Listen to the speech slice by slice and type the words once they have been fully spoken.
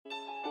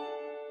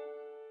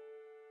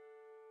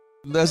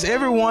Does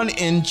everyone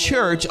in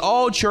church,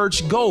 all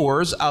church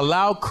goers,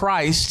 allow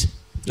Christ,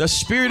 the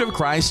Spirit of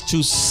Christ,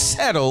 to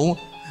settle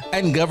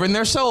and govern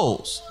their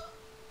souls?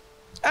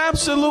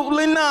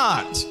 Absolutely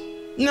not.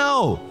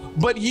 No,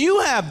 but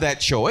you have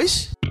that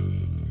choice.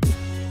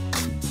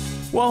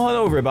 Well,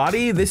 hello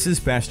everybody. This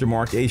is Pastor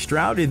Mark A.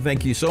 Stroud, and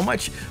thank you so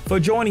much for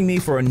joining me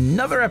for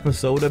another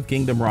episode of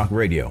Kingdom Rock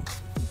Radio.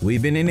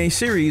 We've been in a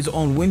series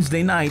on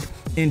Wednesday night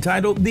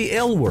entitled The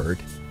L Word,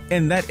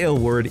 and that L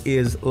word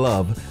is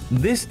love.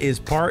 This is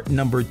part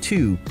number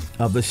 2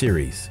 of the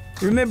series.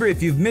 Remember,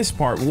 if you've missed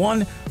part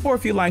 1, or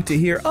if you'd like to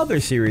hear other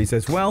series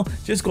as well,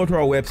 just go to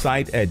our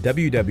website at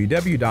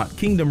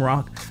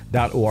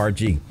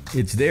www.kingdomrock.org.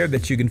 It's there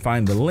that you can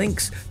find the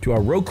links to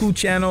our Roku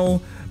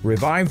channel,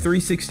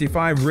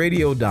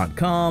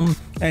 Revive365radio.com,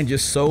 and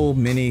just so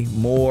many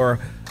more.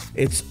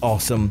 It's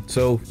awesome.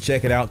 So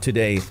check it out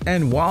today.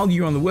 And while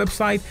you're on the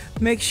website,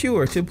 make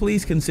sure to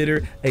please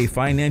consider a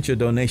financial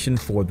donation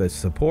for the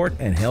support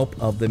and help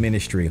of the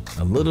ministry.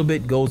 A little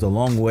bit goes a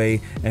long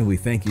way, and we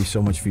thank you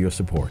so much for your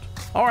support.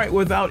 All right,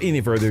 without any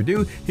further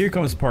ado, here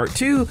comes part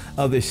 2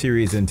 of this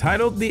series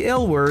entitled The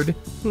L Word,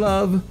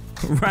 Love,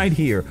 right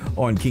here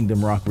on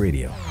Kingdom Rock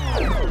Radio.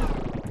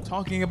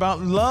 Talking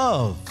about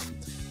love.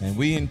 And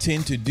we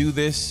intend to do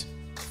this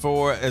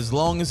for as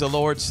long as the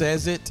Lord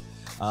says it.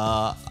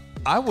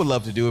 I would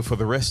love to do it for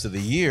the rest of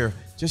the year,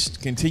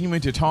 just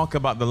continuing to talk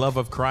about the love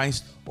of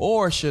Christ,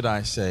 or should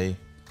I say,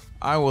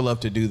 I would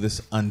love to do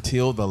this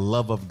until the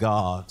love of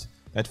God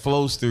that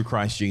flows through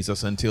Christ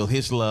Jesus, until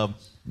his love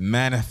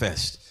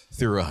manifests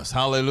through us.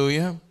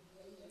 Hallelujah.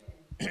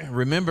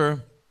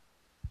 Remember,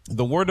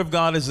 the word of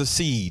God is a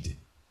seed.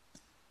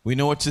 We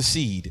know it's a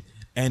seed,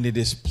 and it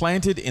is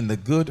planted in the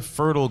good,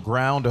 fertile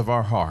ground of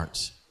our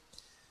hearts.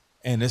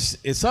 And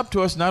it's up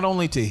to us not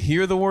only to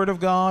hear the word of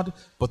God,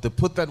 but to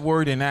put that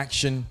word in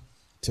action,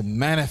 to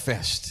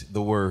manifest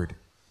the word,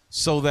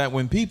 so that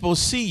when people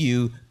see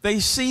you,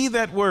 they see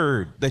that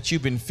word that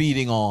you've been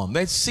feeding on.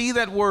 They see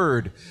that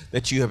word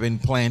that you have been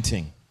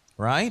planting,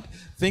 right?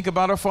 Think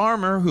about a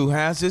farmer who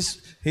has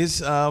his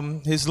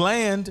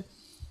land.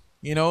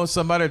 You know,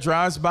 somebody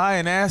drives by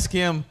and asks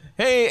him,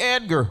 "Hey,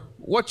 Edgar,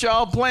 what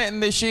y'all planting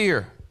this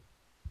year?"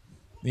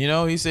 You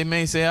know, he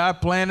may say, "I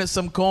planted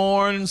some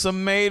corn,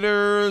 some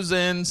maters,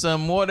 and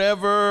some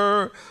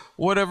whatever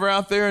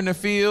out there in the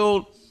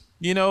field."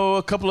 You know,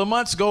 a couple of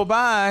months go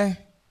by,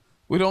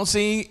 I don't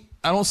see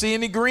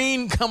any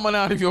green coming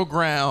out of your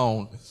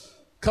ground. A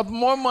couple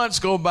more months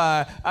go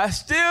by, I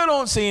still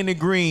don't see any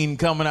green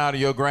coming out of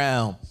your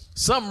ground.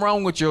 Something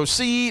wrong with your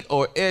seed,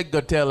 or Edgar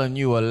telling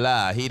you a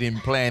lie. He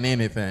didn't plant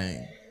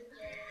anything.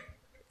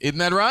 Isn't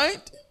that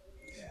right?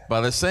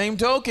 By the same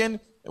token,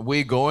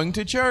 we're going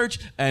to church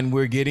and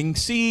we're getting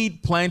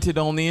seed planted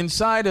on the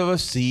inside of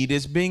us. Seed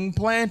is being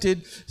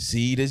planted.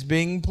 Seed is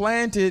being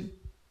planted.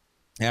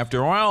 After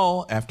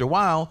a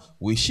while,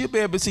 we should be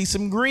able to see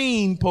some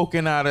green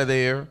poking out of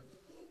there.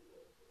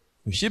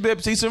 We should be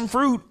able to see some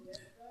fruit.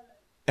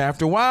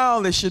 After a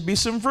while, there should be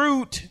some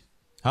fruit.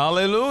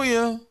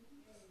 Hallelujah.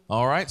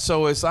 All right.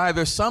 So it's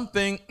either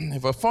something,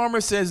 if a farmer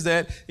says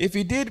that if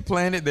he did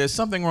plant it, there's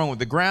something wrong with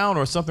the ground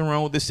or something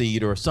wrong with the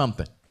seed or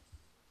something.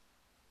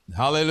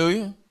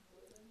 Hallelujah.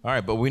 All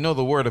right, but we know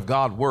the word of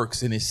God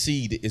works and his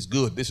seed is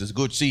good. This is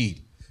good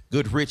seed,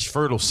 good, rich,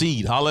 fertile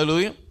seed.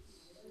 Hallelujah.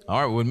 All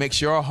right, we'll make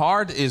sure our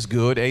heart is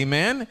good.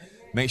 Amen.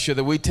 Make sure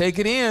that we take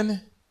it in,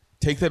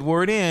 take that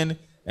word in,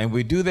 and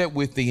we do that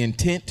with the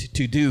intent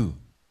to do.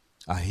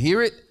 I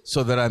hear it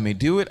so that I may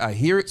do it. I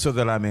hear it so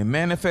that I may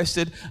manifest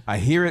it. I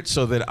hear it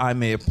so that I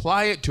may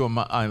apply it to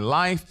my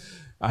life.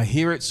 I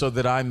hear it so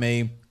that I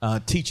may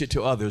teach it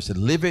to others and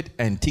live it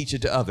and teach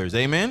it to others.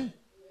 Amen.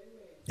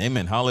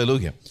 Amen.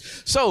 Hallelujah.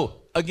 So,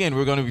 again,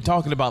 we're going to be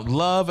talking about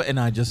love, and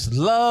I just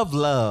love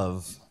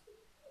love.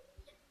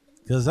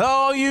 Because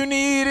all you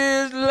need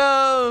is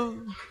love.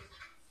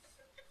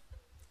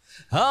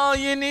 All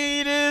you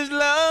need is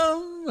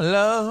love,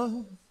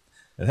 love.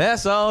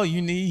 That's all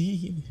you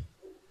need.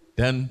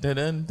 Dun, dun,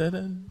 dun, dun,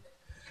 dun.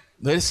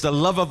 It's the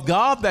love of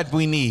God that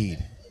we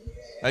need.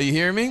 Are you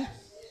hearing me?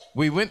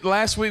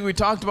 Last week, we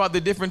talked about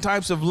the different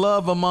types of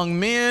love among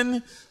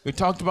men. We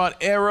talked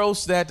about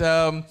eros, that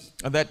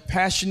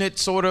passionate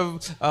sort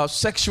of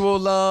sexual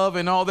love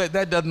and all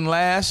that doesn't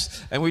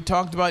last. And we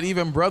talked about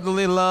even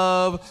brotherly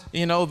love.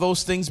 You know,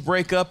 those things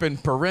break up,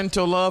 and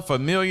parental love,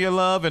 familiar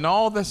love, and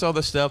all this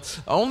other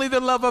stuff. Only the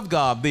love of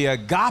God, the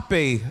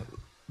agape,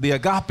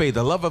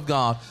 the love of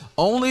God,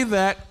 only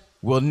that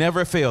will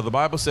never fail. The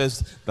Bible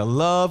says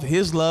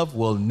his love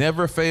will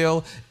never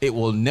fail. It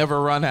will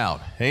never run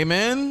out.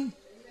 Amen.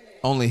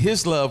 Only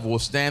his love will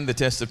stand the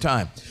test of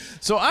time.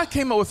 So I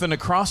came up with an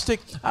acrostic.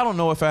 I don't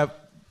know if I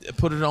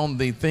put it on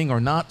the thing or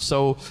not.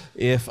 So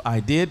if I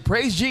did,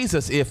 praise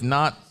Jesus. If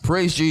not,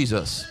 praise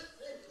Jesus.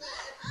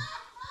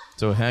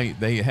 So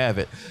there you have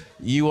it.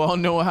 You all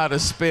know how to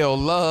spell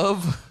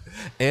love,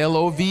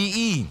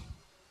 L-O-V-E.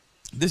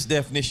 This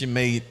definition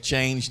may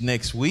change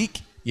next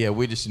week. Yeah,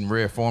 we're just in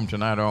rare form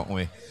tonight, aren't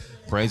we?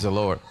 Praise the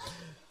Lord.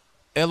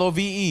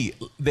 L-O-V-E.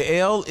 The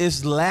L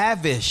is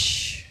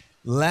lavish.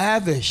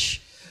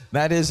 Lavish.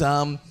 That is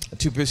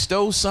to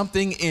bestow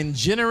something in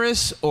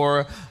generous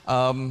or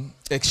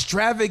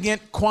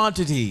extravagant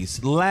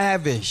quantities.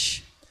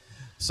 Lavish.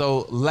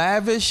 So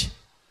lavish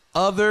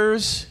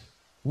others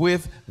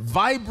with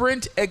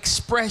vibrant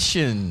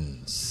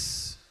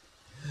expressions.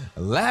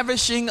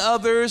 Lavishing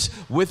others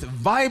with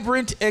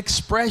vibrant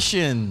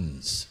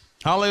expressions.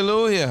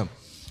 Hallelujah.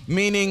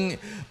 Meaning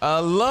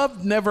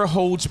love never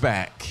holds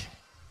back.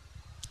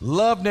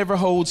 Love never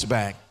holds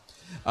back.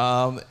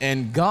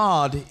 And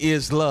God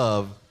is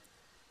love.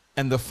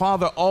 And the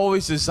Father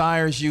always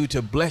desires you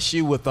to bless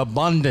you with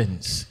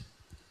abundance,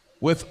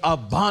 with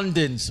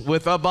abundance,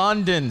 with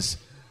abundance,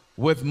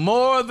 with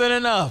more than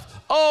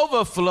enough,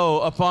 overflow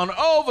upon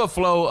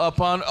overflow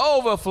upon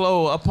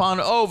overflow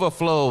upon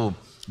overflow.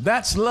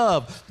 That's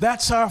love.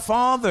 That's our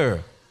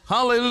Father.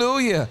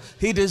 Hallelujah.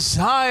 He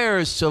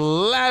desires to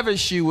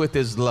lavish you with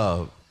his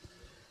love.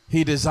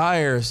 He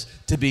desires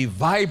to be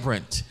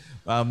vibrant.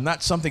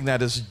 Not something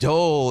that is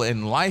dull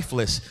and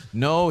lifeless.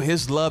 No,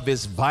 his love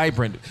is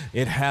vibrant.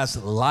 It has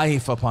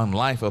life upon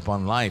life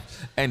upon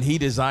life. And he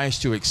desires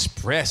to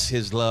express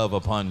his love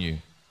upon you.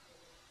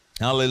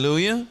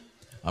 Hallelujah.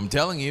 I'm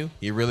telling you,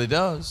 he really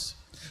does.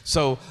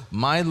 So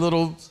my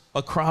little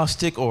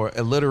acrostic or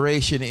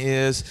alliteration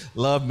is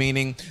love,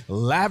 meaning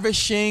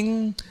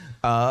lavishing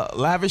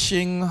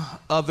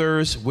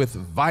others with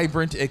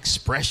vibrant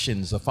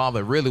expressions. The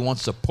Father really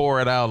wants to pour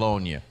it out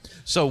on you.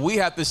 So we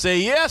have to say,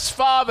 yes,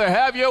 Father,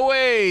 have your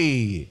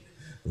way.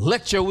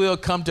 Let your will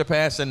come to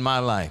pass in my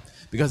life,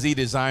 because he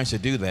desires to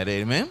do that.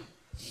 Amen.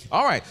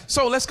 All right.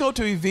 So let's go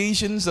to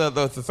Ephesians,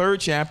 the third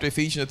chapter,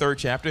 Ephesians, the third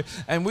chapter.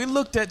 And we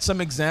looked at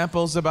some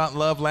examples about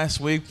love last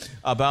week,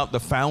 about the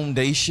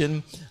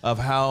foundation of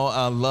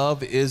how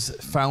love is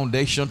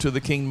foundational to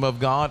the kingdom of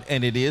God.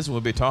 And it is.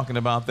 We'll be talking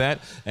about that.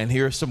 And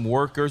here are some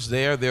workers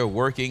there. They're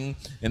working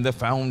in the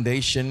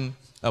foundation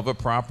of a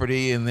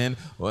property. And then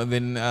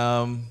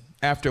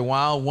after a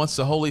while, once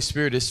the Holy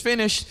Spirit is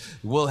finished,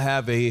 we'll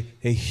have a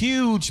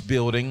huge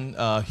building,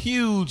 a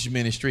huge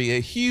ministry, a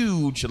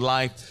huge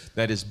life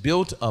that is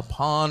built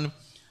upon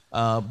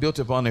a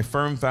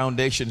firm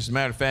foundation. As a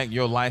matter of fact,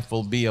 your life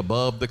will be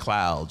above the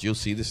clouds. You'll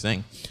see this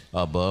thing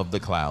above the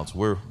clouds.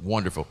 We're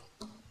wonderful.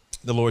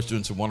 The Lord's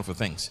doing some wonderful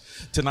things.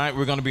 Tonight,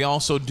 we're going to be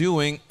also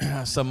doing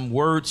some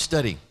word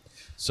study.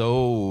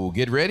 So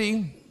get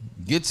ready,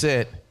 get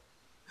set,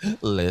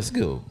 let's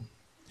go.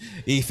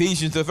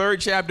 Ephesians, the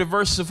third chapter,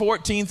 verses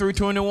 14 through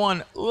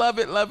 21. Love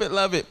it, love it,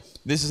 love it.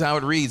 This is how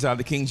it reads out of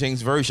the King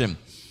James Version.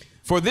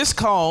 For this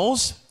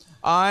cause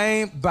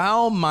I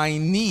bow my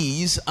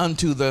knees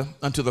unto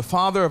the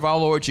Father of our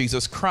Lord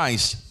Jesus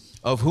Christ,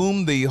 of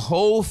whom the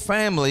whole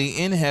family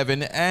in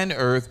heaven and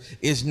earth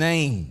is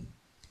named,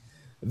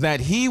 that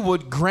he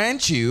would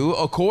grant you,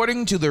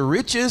 according to the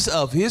riches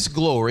of his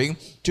glory,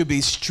 to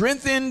be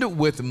strengthened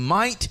with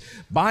might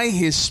by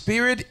his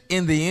Spirit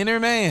in the inner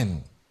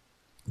man,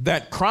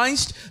 that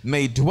Christ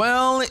may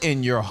dwell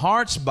in your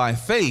hearts by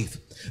faith,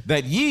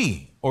 that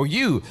ye, or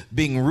you,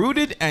 being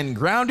rooted and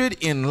grounded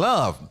in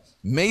love,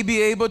 may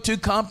be able to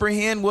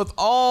comprehend with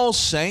all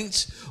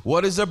saints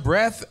what is the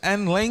breadth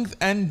and length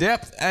and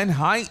depth and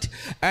height,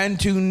 and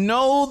to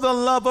know the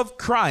love of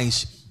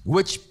Christ,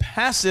 which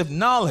passeth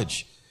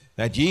knowledge,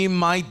 that ye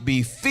might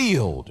be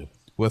filled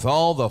with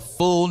all the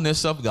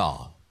fullness of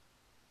God.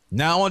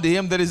 Now unto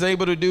him that is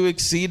able to do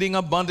exceeding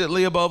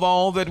abundantly above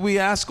all that we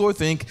ask or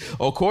think,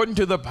 according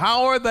to the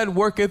power that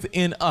worketh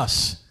in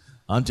us.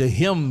 Unto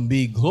him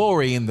be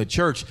glory in the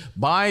church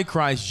by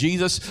Christ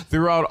Jesus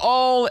throughout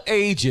all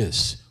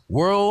ages,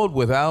 world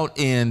without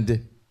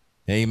end.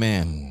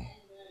 Amen.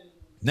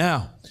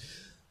 Now,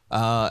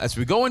 as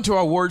we go into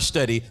our word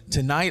study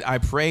tonight, I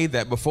pray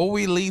that before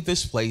we leave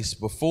this place,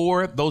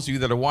 before those of you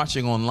that are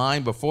watching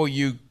online, before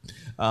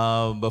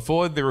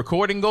the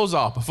recording goes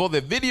off, before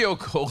the video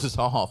goes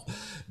off,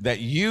 that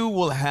you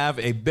will have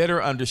a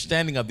better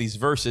understanding of these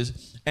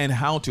verses and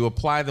how to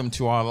apply them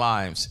to our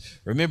lives.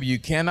 Remember, you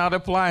cannot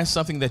apply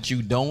something that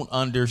you don't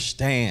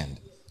understand.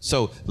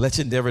 So let's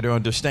endeavor to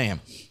understand.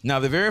 Now,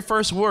 the very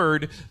first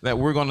word that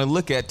we're going to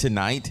look at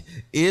tonight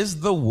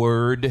is the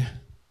word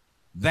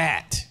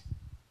that.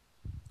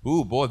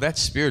 Ooh, boy,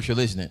 that's spiritual,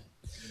 isn't it?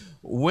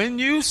 When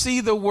you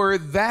see the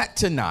word that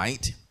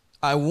tonight,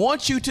 I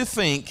want you to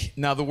think,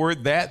 now the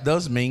word that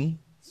does mean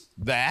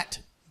that.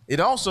 It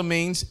also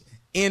means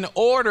in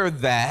order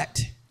that,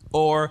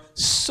 or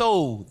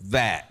so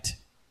that.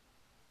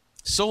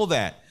 So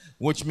that,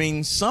 which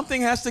means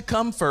something has to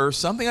come first,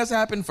 something has to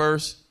happen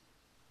first,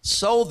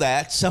 so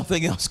that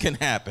something else can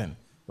happen,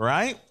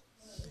 right?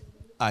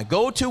 I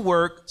go to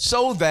work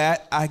so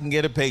that I can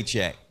get a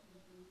paycheck,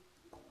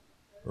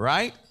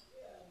 right?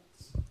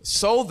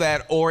 So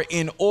that, or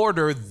in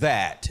order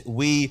that,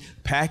 we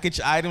package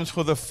items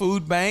for the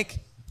food bank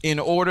in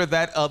order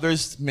that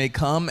others may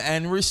come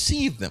and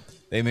receive them.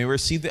 They may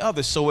receive the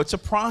others. So it's a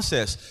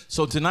process.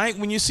 So tonight,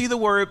 when you see the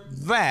word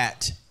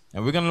that,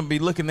 and we're going to be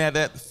looking at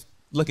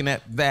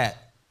that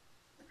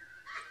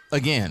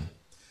again.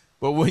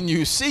 But when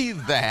you see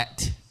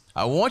that,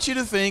 I want you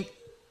to think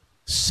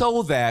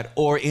so that,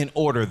 or in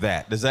order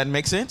that. Does that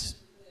make sense?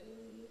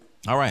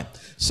 All right.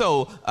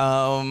 So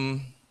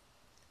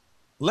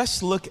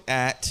let's look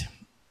at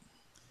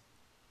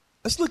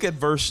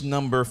verse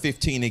number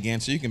 15 again,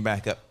 so you can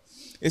back up.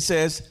 It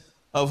says,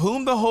 of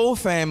whom the whole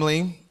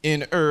family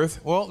in earth.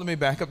 Well, let me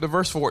back up to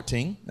verse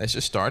 14. Let's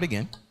just start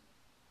again.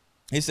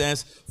 It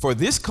says, for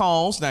this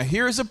cause. Now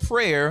here is a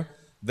prayer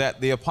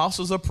that the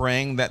apostles are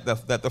praying, that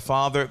the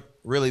Father,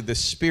 really the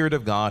Spirit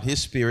of God,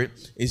 his Spirit,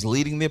 is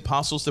leading the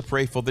apostles to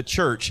pray for the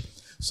church.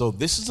 So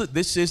this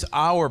is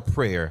our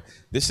prayer.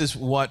 This is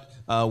what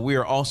we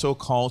are also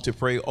called to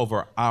pray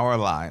over our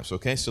lives.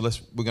 Okay, so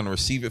we're going to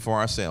receive it for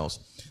ourselves.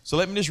 So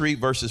let me just read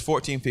verses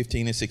 14,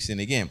 15, and 16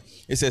 again.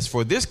 It says,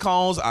 for this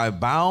cause I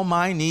bow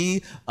my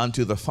knee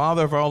unto the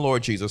Father of our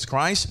Lord Jesus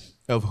Christ,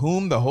 of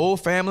whom the whole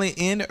family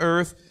in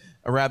earth,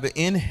 or rather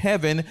in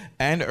heaven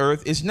and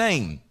earth, is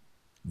named.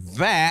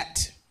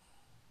 That,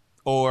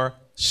 or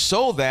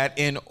so that,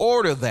 in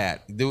order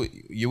that.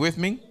 You with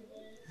me?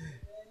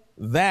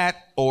 That,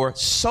 or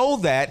so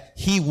that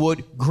he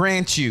would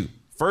grant you.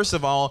 First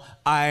of all,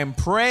 I'm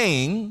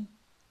praying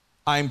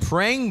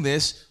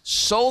this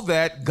so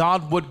that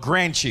God would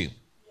grant you.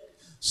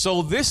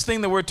 So this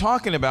thing that we're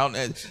talking about,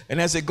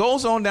 and as it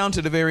goes on down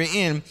to the very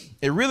end,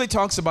 it really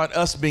talks about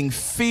us being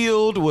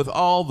filled with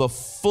all the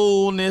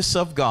fullness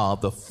of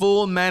God, the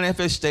full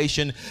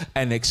manifestation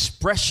and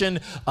expression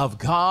of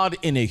God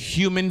in a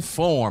human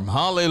form.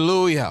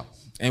 Hallelujah.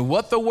 And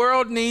what the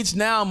world needs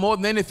now more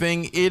than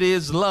anything, it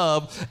is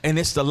love, and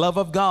it's the love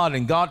of God.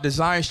 And God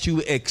desires to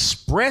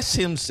express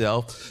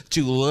himself,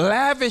 to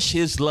lavish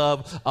his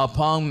love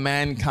upon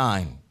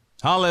mankind.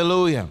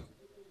 Hallelujah.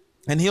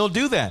 And he'll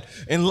do that.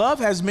 And love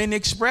has many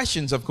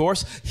expressions, of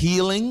course,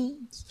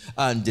 healings,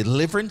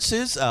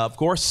 deliverances, of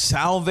course,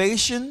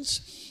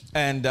 salvations,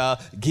 and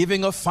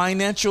giving of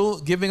financial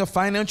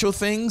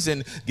things,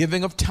 and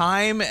giving of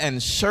time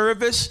and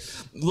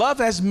service. Love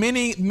has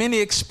many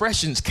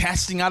expressions.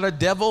 Casting out a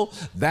devil,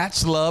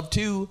 that's love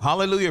too.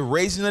 Hallelujah.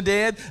 Raising the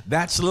dead,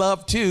 that's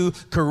love too.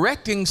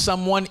 Correcting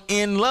someone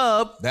in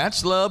love,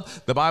 that's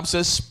love. The Bible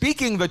says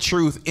speaking the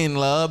truth in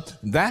love,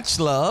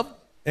 that's love.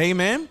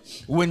 Amen.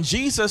 When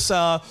Jesus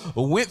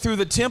went through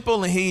the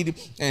temple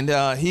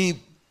and he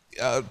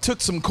took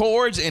some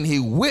cords and he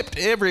whipped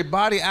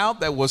everybody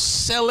out that was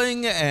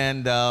selling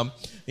and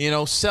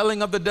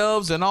selling of the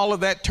doves and all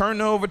of that,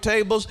 turning over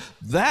tables,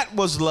 that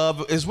was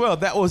love as well.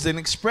 That was an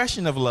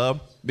expression of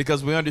love,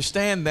 because we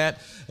understand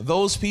that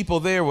those people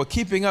there were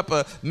keeping up,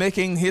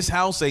 making his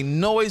house a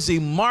noisy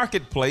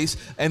marketplace,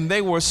 and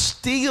they were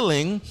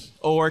stealing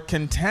or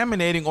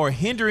contaminating or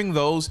hindering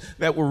those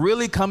that were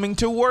really coming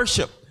to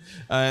worship.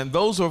 And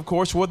those, of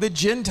course, were the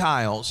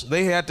Gentiles.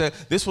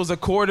 This was a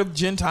court of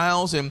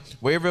Gentiles, and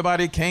where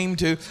everybody came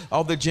to,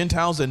 all the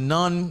Gentiles and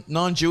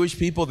non-Jewish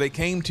people, they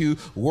came to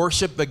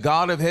worship the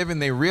God of heaven.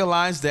 They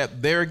realized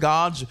that their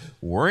gods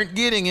weren't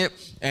getting it,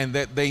 and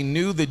that they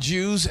knew the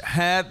Jews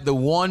had the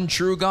one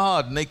true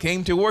God, and they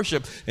came to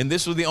worship. And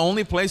this was the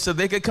only place that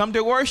they could come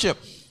to worship.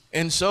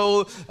 And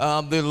so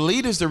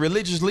the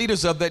religious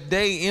leaders of that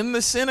day in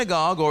the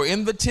synagogue or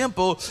in the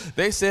temple,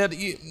 they said,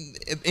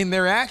 in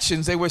their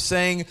actions, they were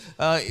saying,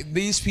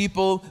 these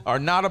people are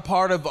not a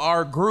part of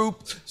our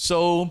group.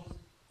 So,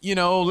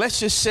 let's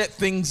just set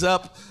things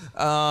up.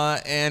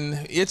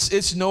 And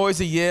it's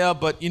noisy, yeah,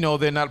 but,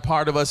 they're not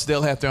part of us.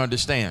 They'll have to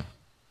understand.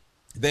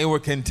 They were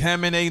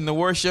contaminating the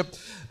worship,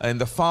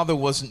 and the Father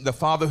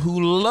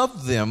who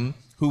loved them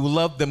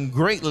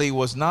greatly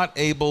was not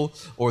able,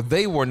 or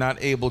they were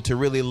not able to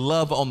really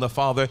love on the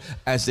Father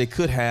as they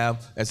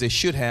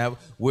should have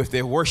with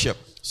their worship.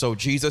 So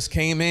Jesus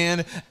came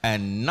in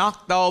and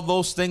knocked all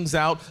those things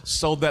out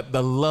so that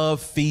the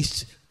love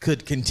feast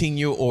could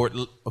continue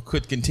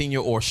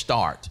or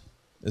start.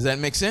 Does that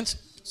make sense?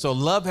 So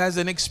love has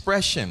an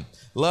expression.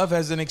 Love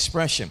has an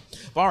expression.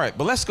 All right,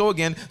 but let's go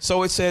again.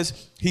 So it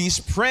says he's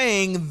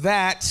praying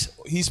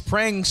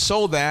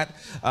so that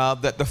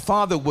the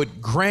Father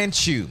would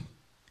grant you,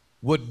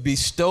 would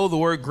bestow. The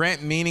word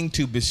grant meaning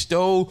to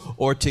bestow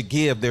or to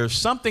give. There's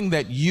something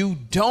that you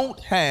don't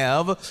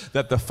have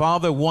that the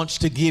Father wants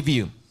to give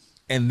you.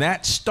 And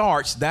that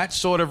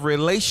sort of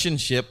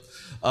relationship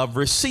of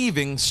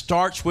receiving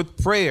starts with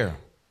prayer.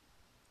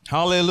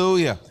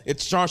 Hallelujah.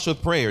 It starts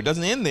with prayer. It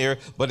doesn't end there,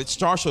 but it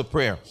starts with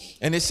prayer.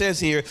 And it says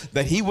here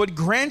that he would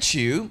grant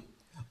you,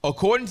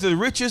 according to the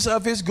riches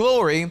of his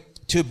glory,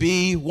 to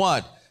be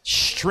what?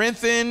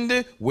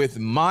 Strengthened with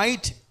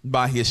might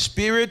by his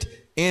Spirit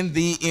in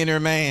the inner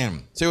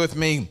man. Say with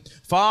me,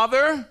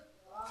 Father,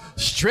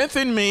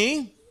 strengthen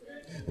me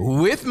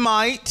with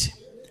might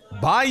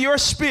by your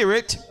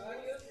Spirit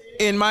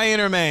in my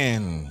inner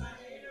man.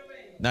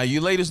 Now, you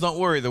ladies, don't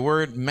worry. The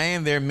word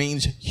man there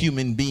means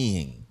human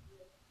being.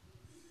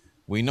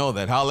 We know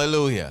that.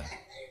 Hallelujah.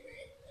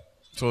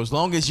 So as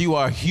long as you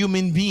are a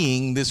human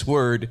being, this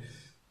word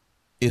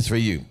is for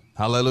you.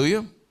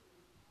 Hallelujah.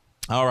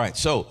 All right.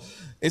 So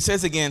it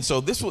says again,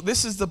 so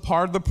this is the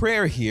part of the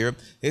prayer here.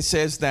 It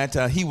says that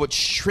he would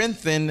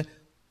strengthen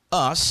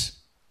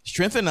us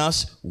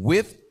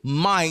with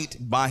might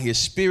by his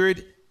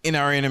Spirit in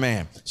our inner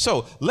man.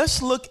 So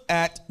let's look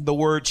at the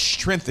word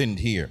strengthened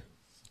here.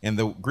 And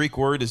the Greek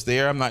word is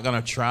there. I'm not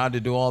going to try to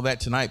do all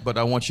that tonight, but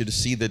I want you to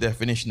see the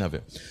definition of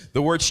it.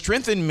 The word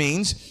strengthen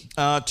means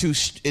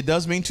it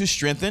does mean to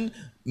strengthen,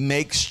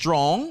 make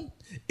strong.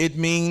 It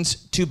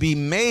means to be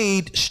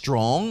made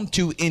strong,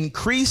 to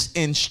increase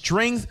in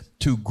strength,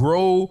 to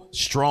grow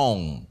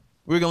strong.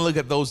 We're going to look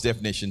at those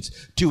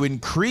definitions. To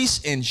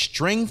increase in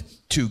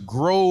strength, to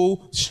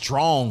grow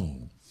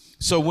strong.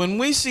 So when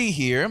we see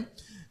here,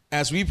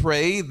 as we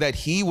pray that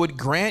he would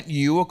grant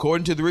you,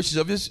 according to the riches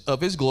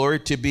of his glory,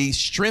 to be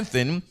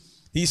strengthened,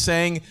 he's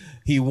saying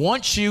he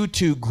wants you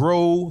to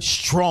grow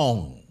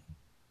strong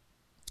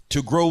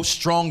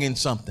in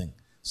something.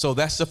 So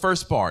that's the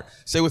first part.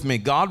 Say with me,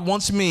 God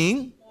wants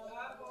me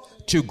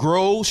to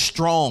grow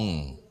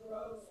strong.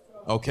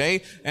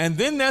 Okay. And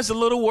then there's a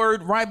little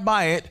word right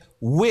by it,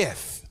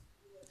 with.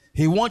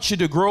 He wants you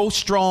to grow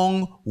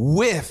strong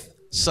with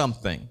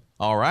something.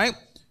 All right.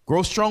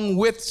 Grow strong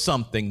with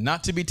something,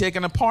 not to be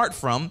taken apart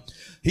from.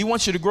 He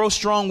wants you to grow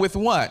strong with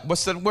what?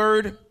 What's that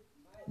word?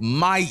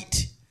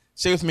 Might.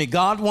 Say with me,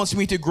 God wants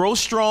me to grow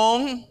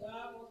strong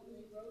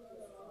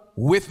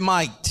with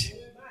might.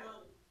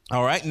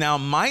 All right. Now,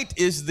 might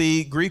is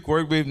the Greek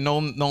word. We've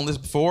known this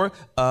before.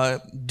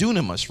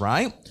 Dunamis,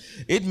 right?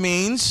 It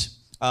means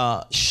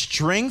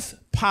strength,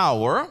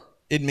 power.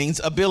 It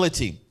means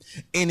ability.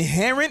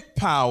 Inherent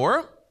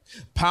power.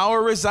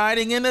 Power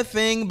residing in a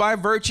thing by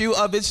virtue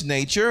of its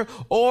nature,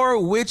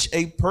 or which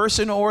a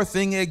person or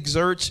thing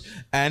exerts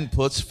and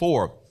puts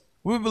forth.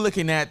 We'll be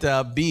looking at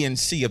B and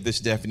C of this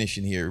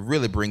definition here. It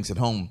really brings it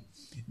home.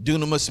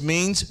 Dunamis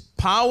means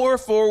power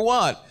for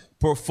what?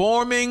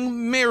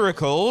 Performing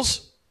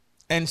miracles.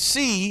 And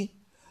C,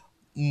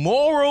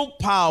 moral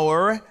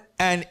power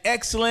and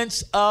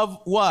excellence of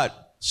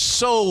what?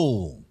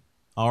 Soul.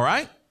 All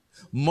right?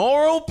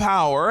 Moral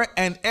power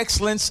and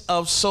excellence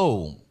of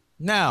soul.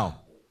 Now,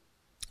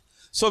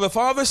 so the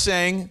Father's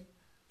saying,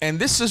 and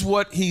this is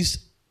what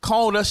he's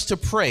called us to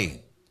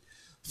pray.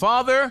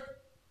 Father,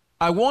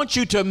 I want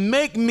you to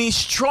make me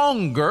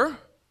stronger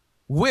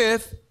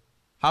with,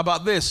 how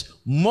about this?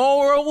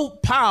 Moral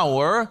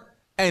power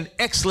and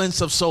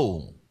excellence of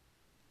soul.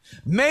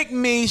 Make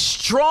me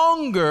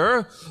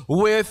stronger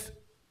with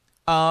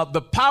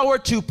the power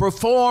to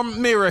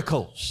perform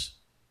miracles.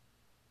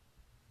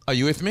 Are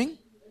you with me?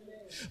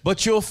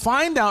 But you'll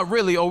find out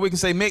really, or we can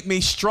say, make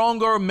me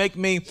stronger, make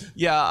me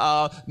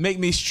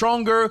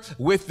stronger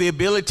with the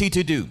ability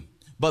to do.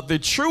 But the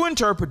true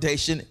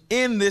interpretation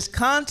in this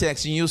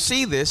context, and you'll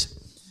see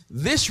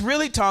this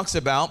really talks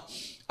about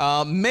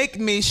make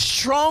me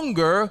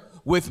stronger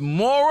with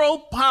moral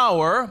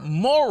power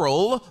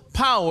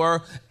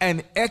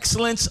and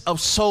excellence of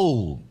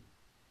soul.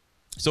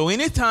 So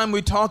anytime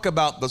we talk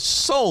about the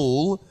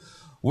soul,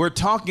 we're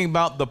talking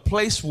about the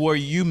place where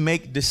you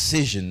make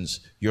decisions,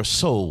 your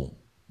soul.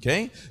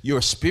 Okay,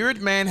 your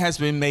spirit man has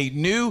been made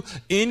new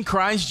in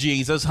Christ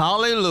Jesus.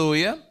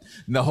 Hallelujah.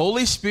 The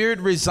Holy Spirit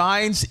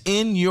resides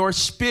in your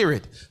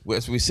spirit,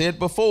 as we said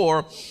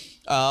before.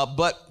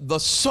 But the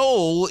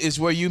soul is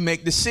where you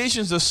make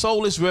decisions. The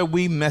soul is where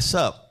we mess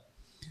up.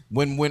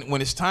 When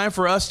it's time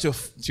for us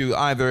to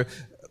either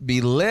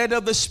be led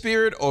of the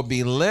Spirit or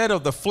be led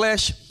of the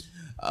flesh,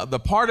 the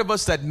part of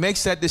us that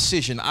makes that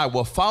decision, I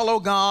will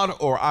follow God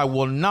or I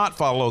will not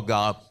follow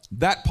God,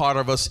 that part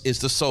of us is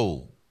the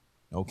soul.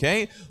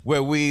 Okay,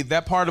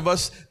 that part of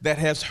us that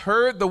has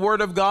heard the word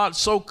of God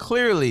so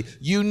clearly,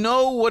 you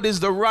know what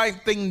is the right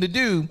thing to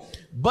do,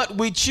 but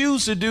we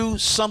choose to do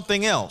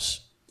something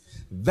else.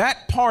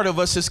 That part of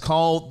us is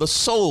called the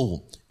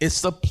soul.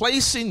 It's the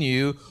place in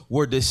you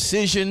where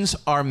decisions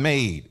are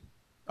made.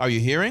 Are you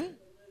hearing?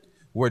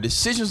 Where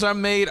decisions are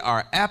made,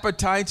 our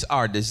appetites,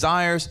 our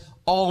desires,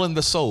 all in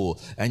the soul.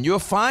 And you'll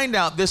find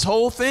out this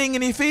whole thing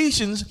in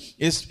Ephesians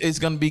is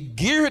going to be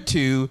geared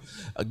to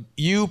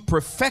you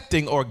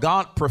perfecting, or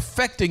God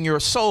perfecting your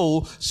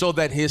soul, so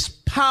that his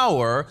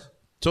power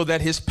or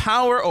that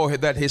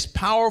his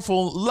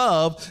powerful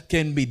love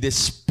can be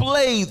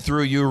displayed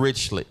through you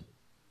richly.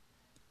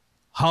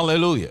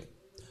 Hallelujah.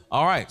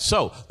 All right,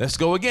 so let's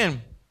go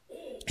again.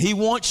 He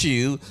wants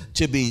you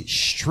to be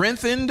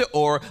strengthened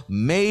or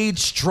made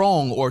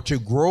strong, or to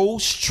grow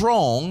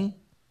strong.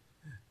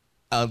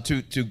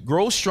 To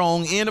grow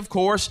strong in, of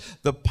course,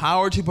 the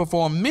power to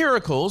perform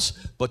miracles.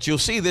 But you'll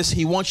see this.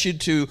 He wants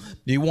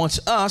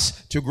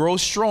us to grow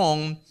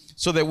strong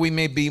so that we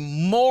may be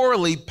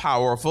morally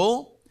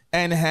powerful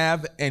and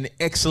have an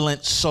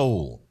excellent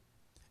soul.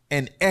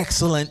 An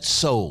excellent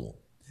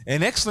soul.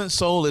 An excellent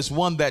soul is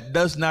one that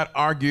does not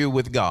argue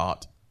with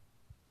God.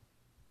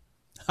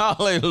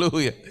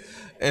 Hallelujah.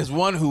 As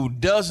one who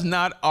does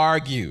not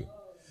argue.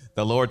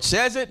 The Lord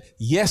says it,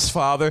 yes,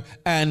 Father,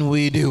 and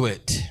we do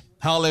it.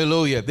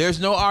 Hallelujah. There's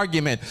no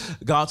argument.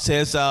 God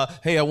says,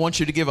 hey, I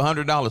want you to give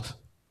 $100.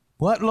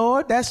 What,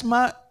 Lord? That's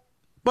my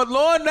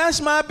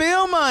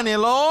bill money,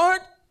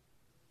 Lord.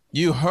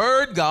 You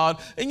heard God.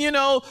 And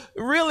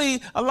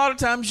really, a lot of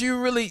times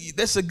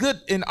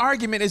an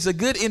argument is a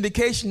good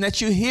indication that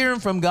you're hearing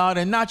from God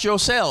and not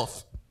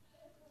yourself.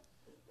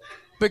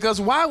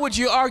 Because why would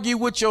you argue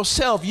with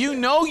yourself? You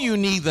know you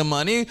need the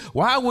money.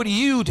 Why would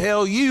you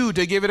tell you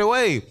to give it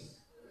away?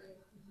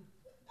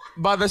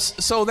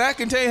 So that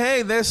can tell you,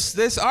 hey,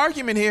 this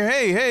argument here,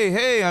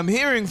 hey, I'm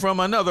hearing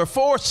from another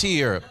force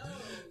here.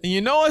 And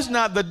you know it's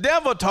not the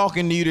devil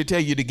talking to you to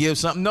tell you to give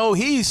something. No,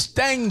 he's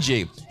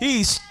stingy.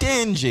 He's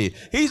stingy.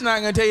 He's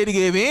not going to tell you to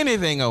give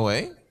anything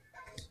away.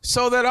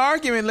 So that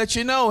argument lets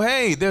you know,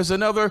 hey, there's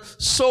another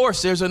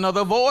source. There's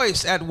another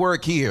voice at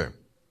work here.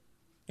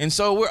 And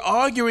so we're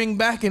arguing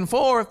back and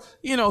forth.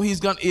 You know,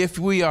 if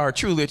we are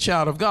truly a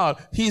child of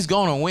God, he's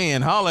going to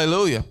win.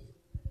 Hallelujah.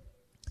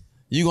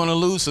 You're going to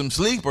lose some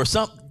sleep or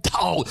something.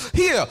 Oh,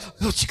 here,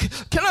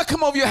 can I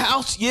come over your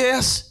house?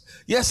 Yes.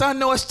 Yes, I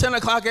know it's 10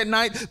 o'clock at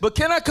night, but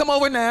can I come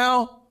over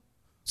now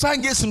so I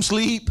can get some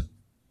sleep?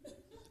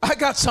 I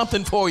got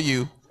something for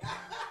you.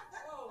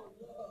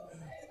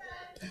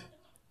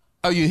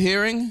 Are you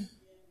hearing?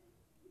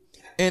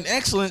 An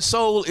excellent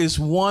soul is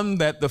one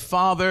that the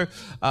Father,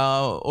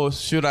 or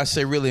should I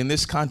say really in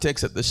this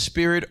context, that the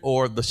Spirit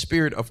or the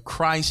Spirit of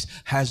Christ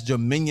has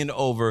dominion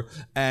over,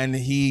 and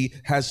he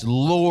has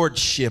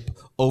lordship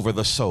over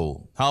the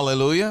soul.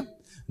 Hallelujah.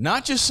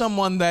 Not just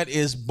someone that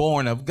is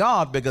born of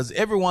God, because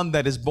everyone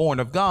that is born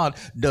of God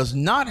does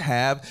not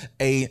have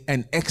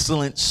an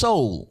excellent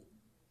soul.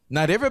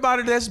 Not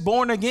everybody that's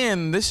born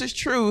again, this is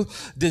true,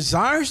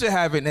 desires to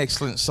have an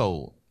excellent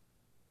soul.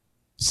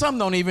 Some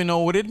don't even know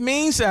what it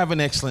means to have an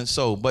excellent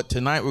soul. But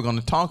tonight we're going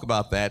to talk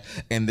about that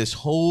in this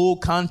whole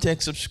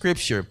context of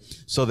Scripture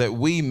so that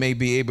we may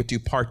be able to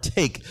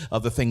partake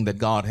of the thing that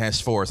God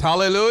has for us.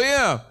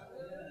 Hallelujah.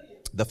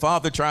 The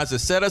Father tries to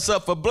set us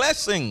up for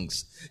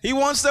blessings. He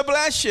wants to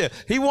bless you.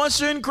 He wants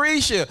to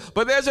increase you.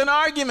 But there's an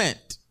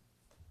argument.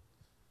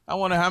 I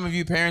wonder how many of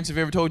you parents have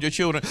ever told your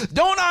children,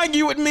 don't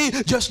argue with me,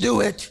 just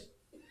do it.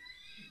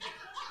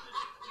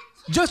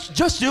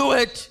 Just do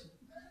it.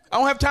 I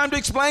don't have time to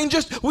explain.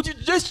 Would you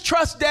just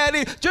trust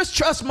daddy, just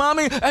trust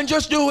mommy, and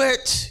just do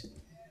it.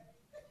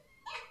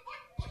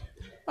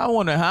 I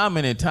wonder how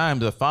many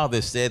times the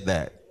Father said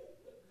that.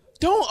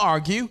 Don't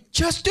argue,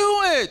 just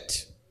do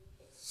it.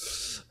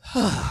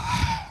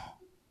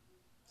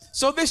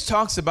 So this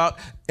talks about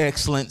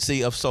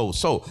excellency of soul.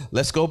 So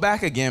let's go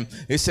back again.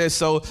 It says,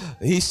 so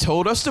he's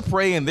told us to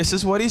pray, and this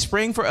is what he's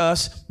praying for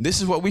us. This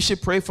is what we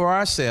should pray for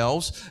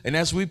ourselves. And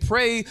as we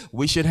pray,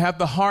 we should have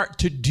the heart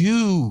to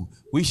do.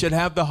 We should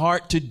have the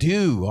heart to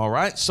do. All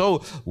right. So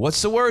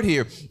what's the word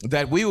here?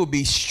 That we will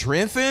be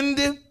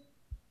strengthened,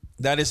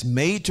 that is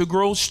made to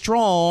grow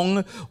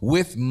strong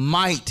with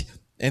might.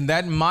 And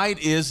that might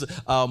is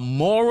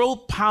moral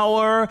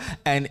power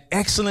and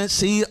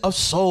excellency of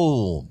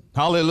soul.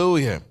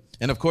 Hallelujah.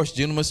 And of course,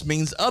 dunamis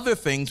means other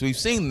things. We've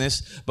seen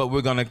this, but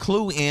we're going to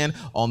clue in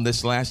on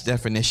this last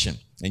definition.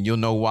 And you'll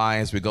know why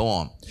as we go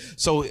on.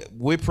 So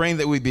we're praying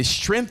that we be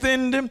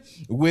strengthened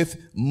with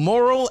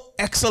moral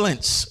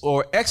excellence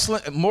or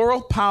excellent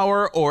moral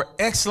power or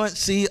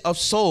excellency of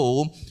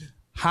soul.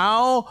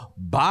 How?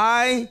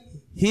 By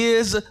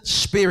his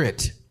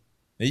Spirit.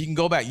 Now you can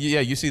go back.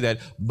 Yeah, you see that.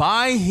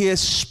 By his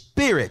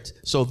Spirit.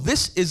 So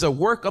this is a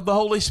work of the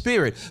Holy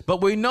Spirit.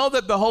 But we know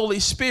that the Holy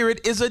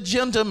Spirit is a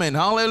gentleman.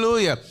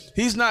 Hallelujah.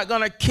 He's not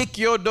going to kick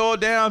your door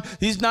down.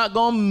 He's not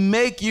going to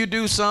make you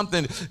do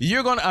something.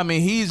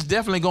 He's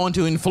definitely going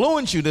to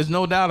influence you. There's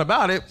no doubt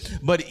about it.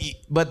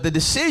 But the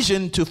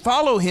decision to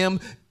follow him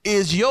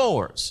is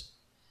yours.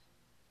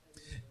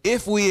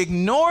 If we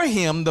ignore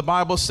him, the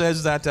Bible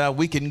says that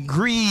we can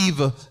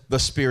grieve the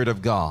Spirit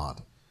of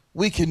God.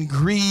 We can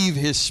grieve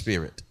his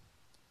Spirit.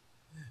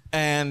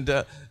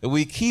 And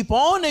we keep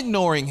on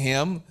ignoring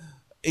him,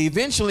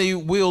 eventually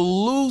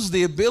we'll lose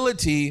the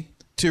ability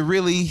to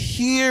really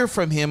hear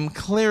from him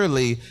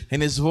clearly,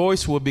 and his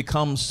voice will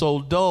become so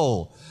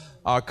dull.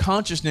 Our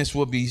consciousness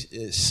will be,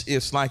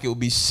 it's like it will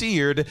be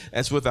seared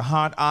as with a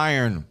hot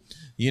iron.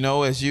 You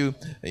know, if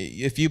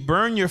you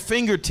burn your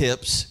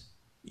fingertips,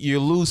 you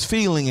lose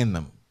feeling in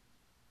them.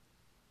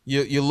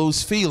 You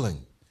lose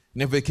feeling.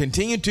 And if we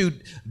continue to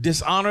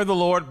dishonor the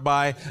Lord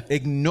by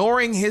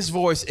ignoring his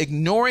voice,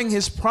 ignoring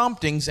his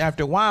promptings,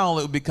 after a while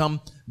it will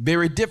become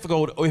very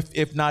difficult,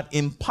 if not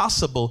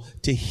impossible,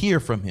 to hear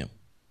from him.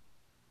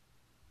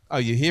 Are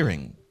you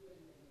hearing?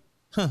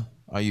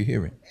 Are you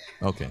hearing?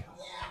 Okay.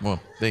 Well,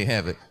 there you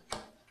have it.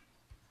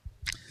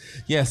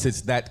 Yes,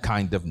 it's that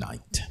kind of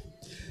night.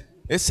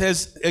 It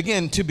says,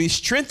 again, to be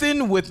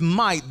strengthened with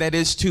might, that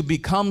is to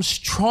become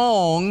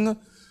strong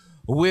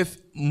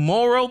with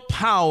moral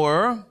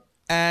power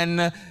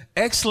and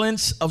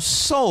excellence of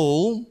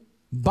soul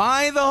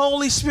by the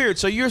Holy Spirit.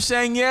 So you're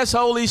saying, yes,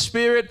 Holy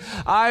Spirit,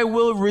 I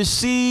will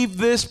receive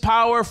this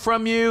power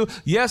from you.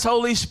 Yes,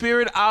 Holy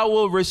Spirit, I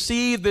will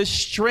receive this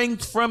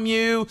strength from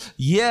you.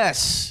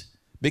 Yes,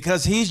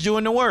 because he's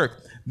doing the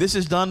work. This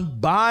is done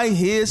by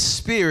his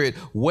Spirit.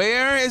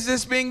 Where is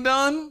this being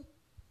done?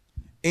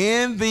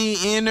 In the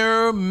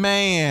inner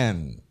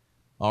man.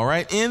 All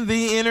right, in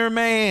the inner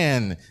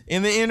man,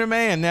 in the inner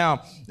man.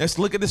 Now, let's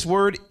look at this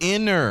word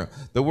inner.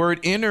 The word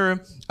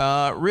inner,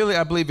 really,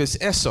 I believe is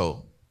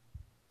eso.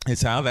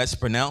 It's how that's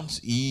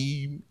pronounced.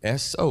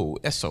 E-S-O.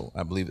 S-O,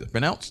 I believe it's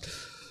pronounced.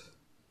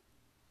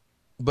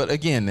 But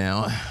again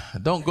now,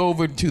 don't go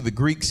over to the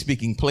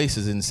Greek-speaking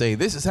places and say,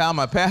 this is how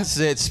my pastor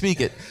said speak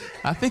it.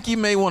 I think you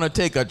may want to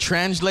take a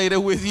translator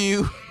with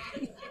you.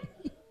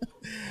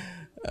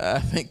 I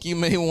think you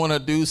may want to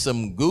do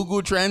some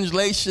Google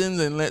translations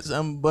and let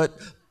some, but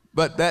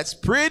that's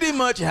pretty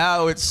much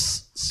how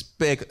it's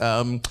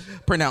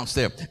pronounced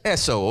there.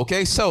 S-O,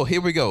 okay? So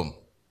here we go.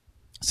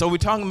 So we're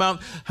talking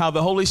about how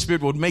the Holy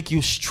Spirit would make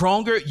you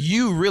stronger.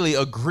 You really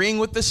agreeing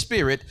with the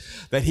Spirit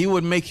that he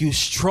would make you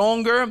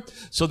stronger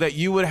so that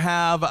you would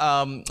have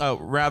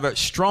rather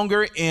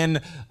stronger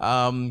in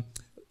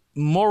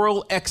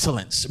moral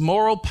excellence,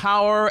 moral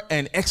power,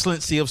 and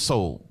excellency of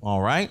soul.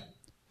 All right.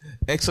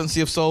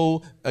 Excellency of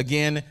soul,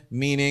 again,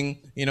 meaning,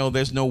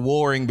 there's no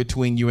warring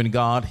between you and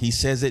God. He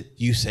says it,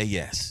 you say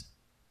yes.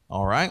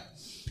 All right.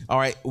 All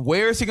right,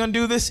 where is he going to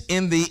do this?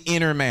 In the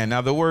inner man.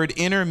 Now, the word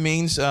inner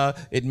means,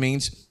 it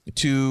means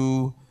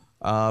to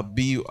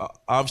be,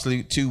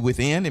 obviously, to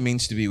within. It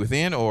means to be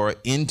within, or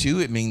into.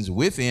 It means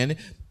within.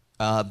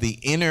 The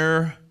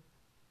inner,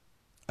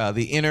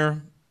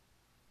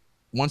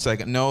 one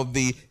second. No,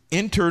 the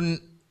internal,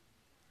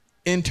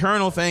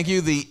 thank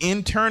you. The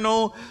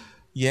internal,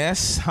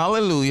 yes,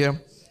 hallelujah.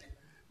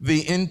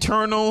 The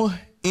internal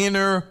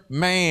inner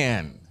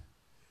man.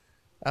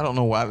 I don't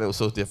know why that was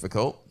so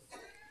difficult.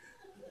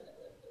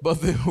 But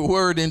the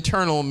word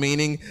internal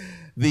meaning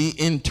the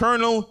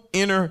internal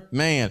inner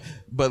man.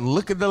 But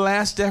look at the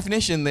last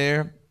definition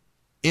there.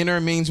 Inner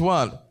means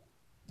what?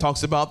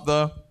 Talks about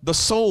the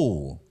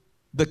soul,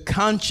 the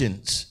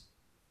conscience,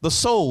 the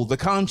soul, the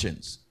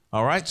conscience.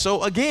 All right.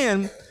 So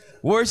again,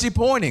 where's he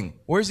pointing?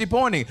 Where's he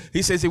pointing?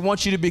 He says he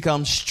wants you to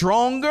become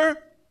stronger,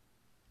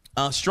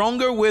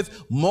 stronger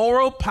with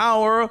moral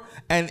power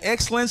and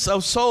excellence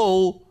of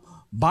soul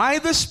by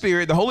the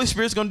Spirit. The Holy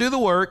Spirit's going to do the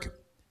work.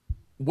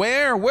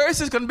 Where is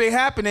this going to be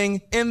happening?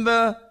 In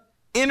the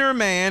inner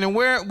man. And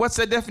what's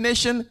that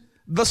definition?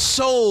 The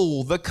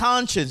soul, the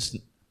conscience,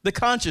 the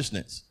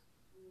consciousness.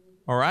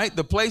 All right.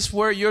 The place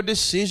where your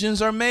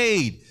decisions are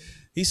made.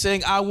 He's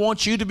saying, I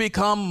want you to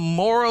become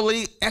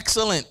morally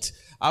excellent.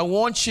 I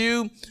want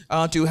you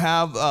to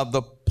have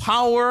the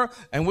power,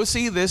 and we'll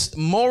see this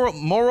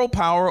moral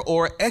power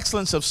or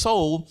excellence of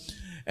soul.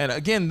 And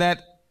again,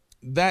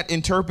 that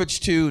interprets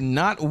to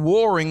not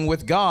warring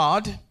with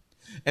God.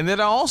 And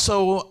that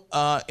also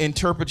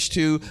interprets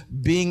to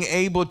being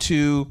able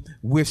to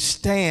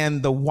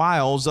withstand the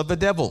wiles of the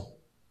devil.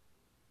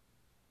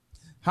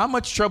 How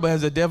much trouble has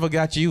the devil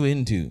got you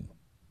into?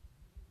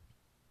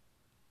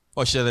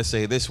 Or should I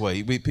say it this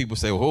way? People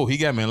say, oh, he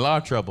got me in a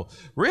lot of trouble.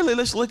 Really,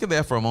 let's look at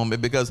that for a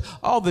moment, because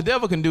all the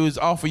devil can do is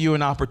offer you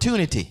an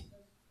opportunity.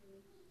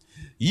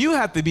 You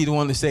have to be the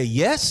one to say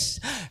yes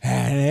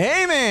and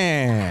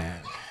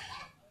amen.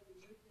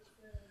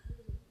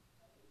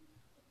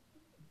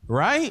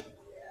 Right?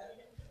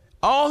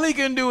 All he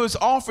can do is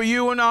offer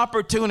you an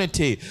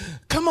opportunity.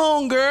 Come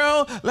on,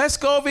 girl, let's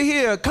go over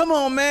here. Come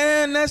on,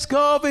 man, let's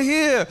go over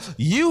here.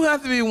 You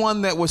have to be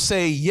one that will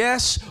say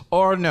yes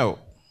or no.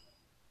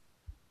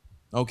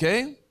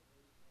 Okay?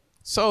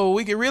 So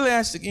we can really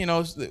ask,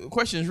 the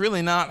question is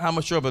really not how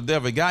much trouble the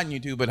devil gotten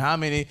you to, but how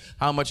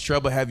much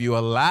trouble have you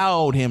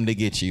allowed him to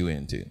get you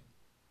into?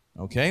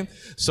 Okay?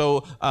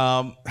 So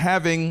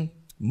having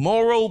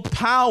moral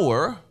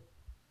power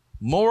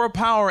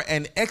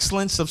and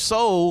excellence of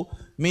soul,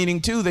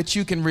 meaning too that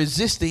you can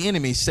resist the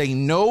enemy, say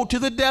no to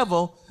the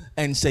devil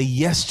and say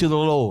yes to the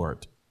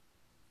Lord.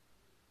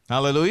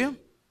 Hallelujah.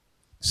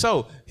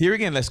 So here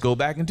again, let's go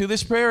back into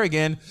this prayer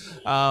again,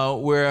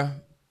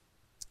 where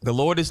the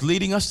Lord is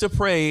leading us to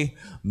pray,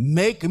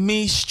 make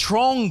me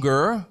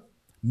stronger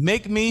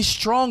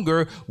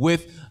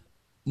with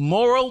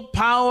moral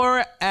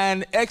power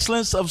and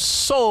excellence of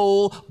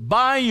soul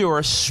by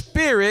your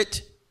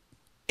Spirit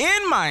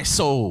in my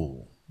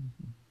soul.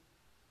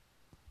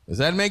 Does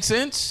that make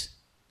sense?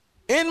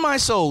 In my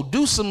soul,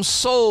 do some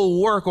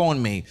soul work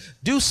on me.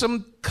 Do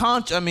some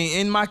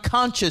in my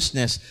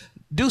consciousness,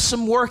 do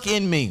some work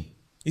in me.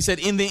 He said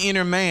in the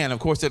inner man. Of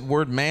course, that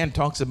word man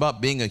talks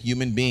about being a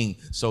human being.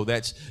 So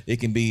it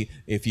can be,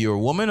 if you're a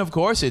woman, of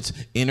course, it's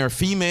inner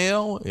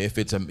female. If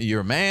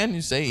you're a man,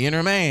 you say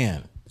inner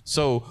man.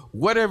 So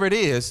whatever it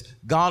is,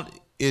 God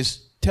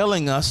is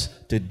telling us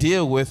to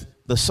deal with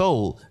the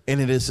soul.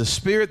 And it is the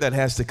Spirit that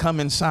has to come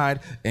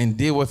inside and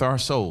deal with our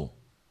soul.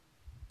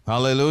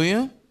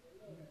 Hallelujah.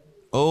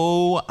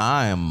 Oh,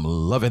 I am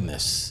loving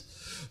this.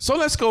 So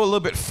let's go a little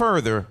bit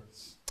further.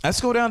 Let's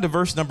go down to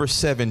verse number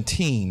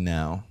 17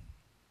 now.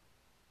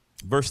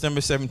 Verse number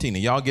 17. Are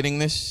y'all getting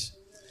this?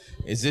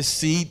 Is this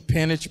seed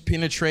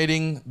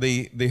penetrating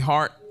the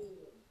heart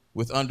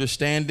with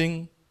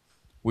understanding?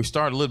 We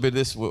started a little bit of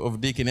this over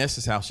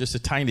Deaconess's house, just a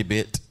tiny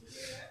bit.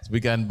 We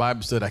got in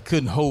Bible study. I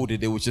couldn't hold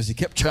it. It was just, it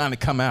kept trying to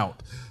come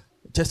out.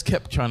 It just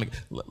kept trying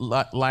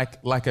to,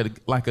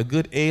 like a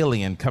good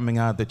alien coming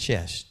out of the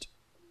chest.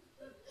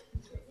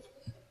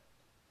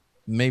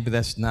 Maybe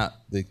that's not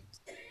the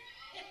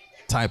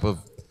type of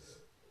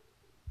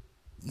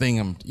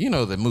thing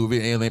the movie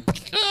Alien.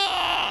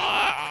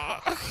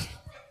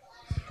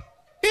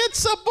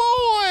 it's a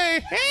boy.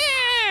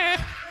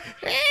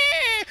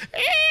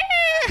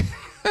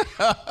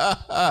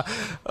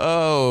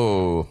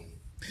 Oh,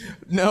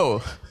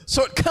 no.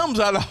 So it comes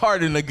out of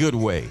heart in a good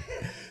way.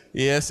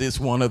 Yes, it's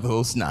one of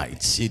those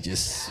nights. You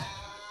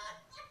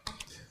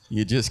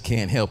just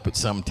can't help it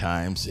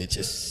sometimes. It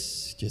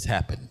just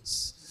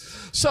happens.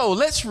 So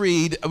let's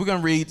read. We're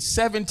going to read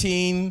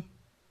 17,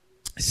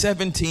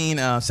 18,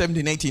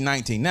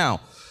 19.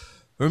 Now,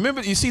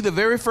 remember, you see the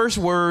very first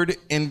word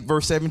in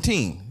verse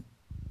 17.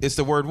 It's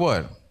the word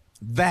what?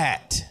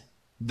 That.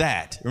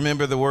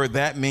 Remember, the word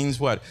that means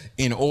what?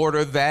 In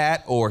order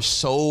that, or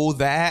so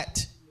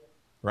that,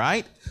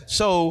 right?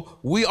 So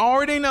we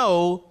already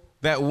know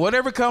that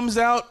whatever comes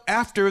out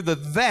after the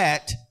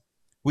that,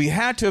 we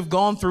had to have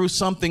gone through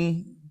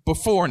something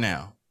before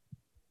now.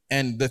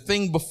 And the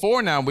thing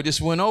before now, we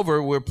just went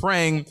over, we're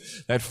praying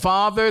that,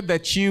 Father,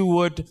 that you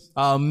would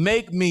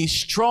make me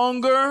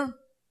stronger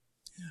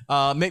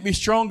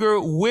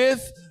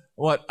with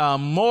what?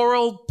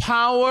 Moral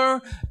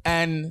power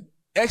and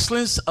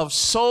excellence of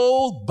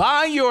soul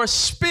by your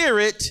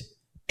Spirit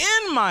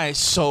in my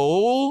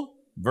soul.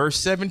 Verse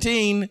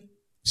 17,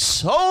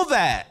 so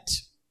that.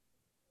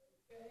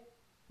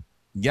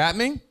 Got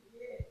me?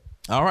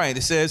 All right.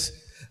 It says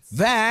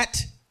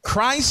that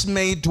Christ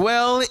may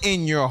dwell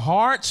in your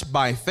hearts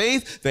by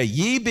faith, that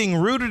ye being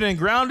rooted and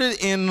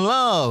grounded in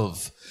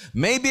love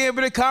may be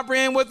able to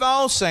comprehend with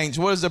all saints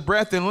what is the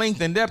breadth and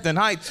length and depth and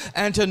height,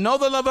 and to know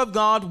the love of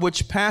God know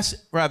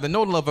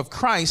the love of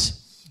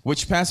Christ,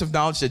 which passeth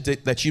knowledge,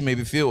 that you may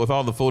be filled with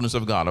all the fullness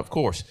of God. Of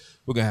course,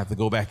 we're going to have to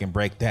go back and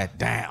break that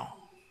down.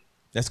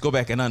 Let's go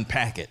back and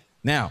unpack it.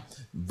 Now,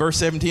 verse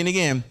 17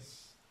 again.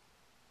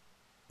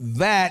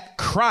 That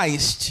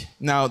Christ,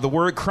 now the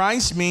word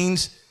Christ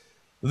means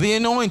the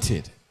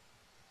anointed,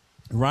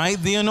 right?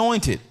 The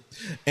anointed.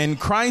 And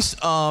Christ,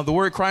 the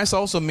word Christ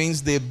also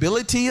means the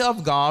ability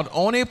of God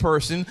on a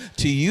person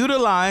to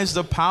utilize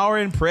the power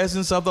and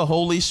presence of the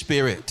Holy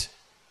Spirit.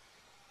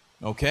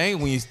 Okay,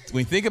 when you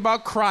think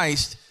about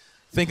Christ,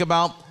 think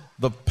about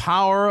the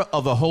power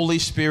of the Holy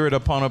Spirit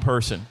upon a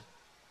person.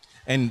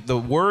 And the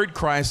word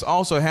Christ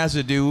also has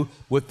to do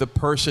with the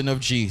person of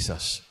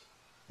Jesus.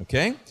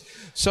 Okay,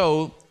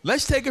 so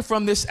let's take it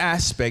from this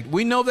aspect.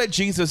 We know that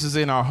Jesus is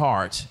in our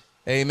heart.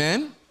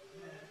 Amen.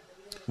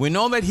 We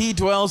know that he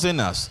dwells in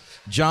us.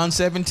 John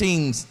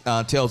 17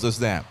 tells us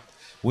that.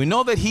 We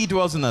know that he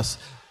dwells in us.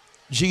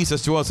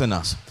 Jesus dwells in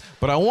us.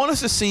 But I want us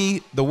to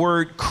see the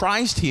word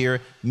Christ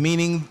here,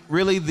 meaning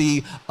really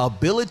the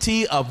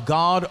ability of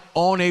God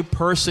on a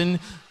person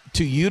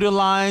to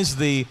utilize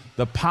the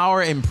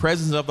power and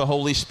presence of the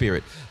Holy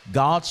Spirit.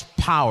 God's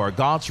power,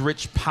 God's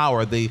rich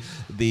power, the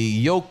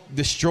yoke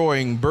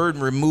destroying,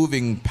 burden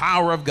removing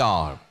power of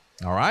God.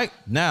 All right.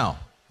 Now,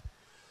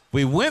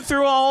 we went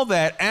through all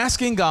that,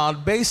 asking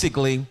God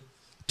basically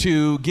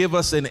to give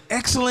us an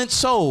excellent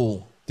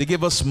soul, to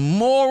give us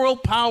moral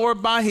power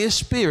by his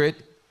Spirit,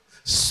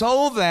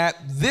 so that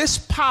this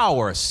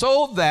power,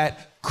 so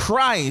that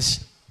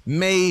Christ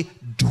may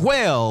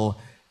dwell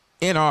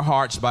in our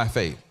hearts by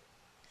faith.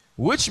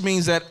 Which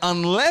means that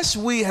unless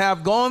we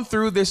have gone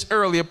through this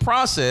earlier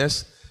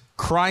process,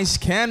 Christ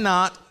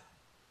cannot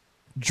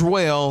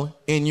dwell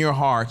in your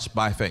hearts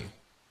by faith.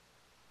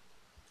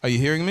 Are you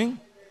hearing me?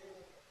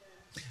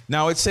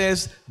 Now it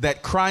says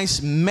that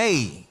Christ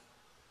may,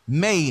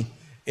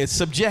 it's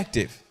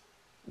subjective,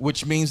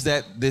 which means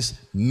that this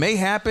may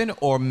happen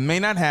or may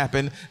not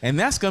happen, and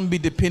that's going to be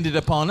dependent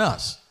upon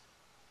us.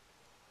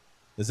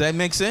 Does that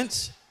make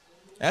sense?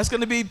 That's going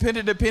to be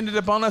dependent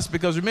upon us,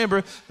 because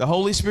remember, the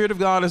Holy Spirit of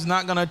God is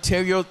not going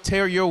to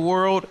tear your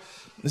world.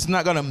 It's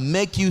not going to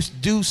make you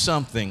do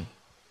something.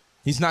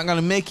 He's not going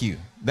to make you.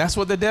 That's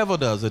what the devil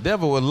does. The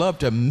devil would love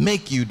to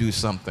make you do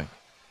something,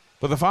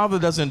 but the Father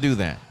doesn't do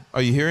that.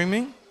 Are you hearing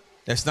me?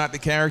 That's not the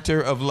character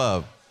of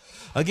love.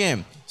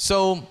 Again,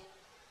 so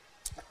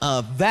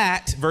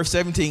that, verse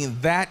 17,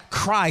 that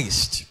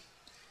Christ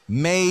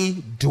may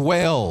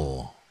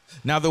dwell.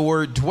 Now the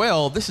word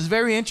dwell, this is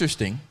very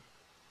interesting.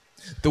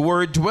 The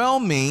word dwell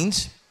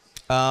means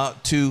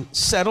to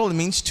settle. It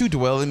means to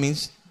dwell. It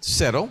means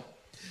settle.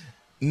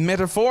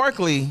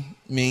 Metaphorically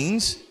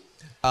means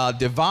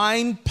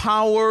divine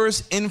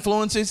powers,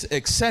 influences,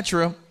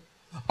 etc.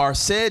 are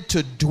said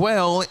to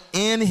dwell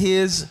in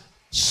his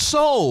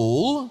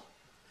soul,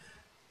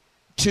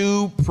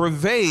 to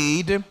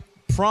pervade,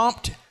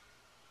 prompt,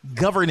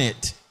 govern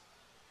it.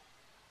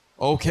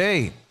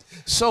 Okay,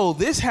 so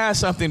this has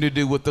something to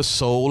do with the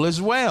soul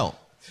as well.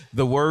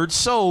 The word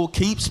soul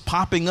keeps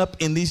popping up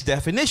in these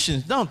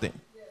definitions, don't they?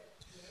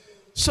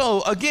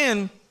 So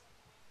again,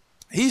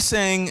 he's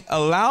saying,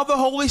 allow the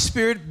Holy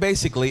Spirit,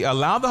 basically,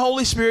 allow the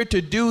Holy Spirit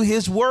to do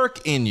his work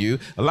in you.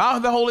 Allow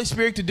the Holy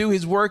Spirit to do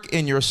his work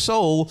in your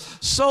soul,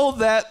 so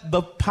that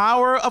the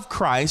power of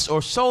Christ,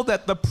 or so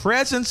that the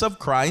presence of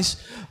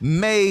Christ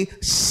may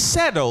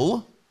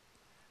settle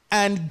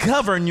and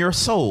govern your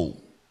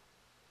soul.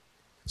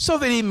 So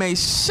that he may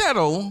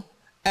settle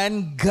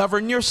and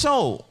govern your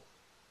soul.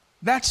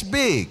 That's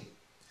big.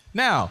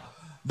 Now,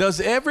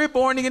 does every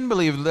born again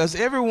believer, does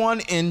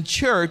everyone in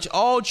church,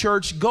 all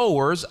church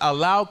goers,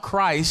 allow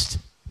Christ,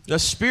 the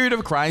Spirit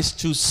of Christ,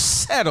 to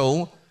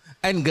settle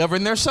and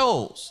govern their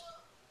souls?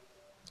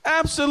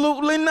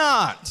 Absolutely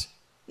not.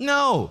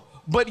 No.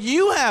 But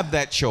you have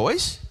that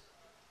choice.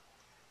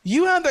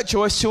 You have that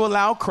choice to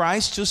allow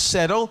Christ to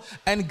settle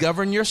and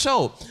govern your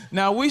soul.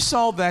 Now, we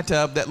saw that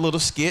that little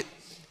skit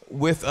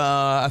with,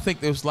 I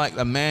think it was like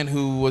a man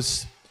who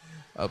was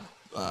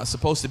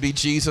supposed to be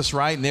Jesus,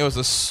 right? And there was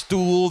a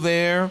stool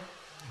there,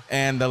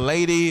 and the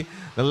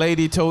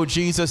lady told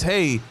Jesus,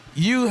 "Hey,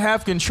 you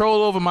have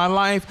control over my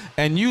life,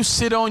 and you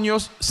sit on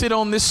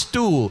this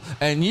stool,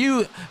 and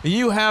you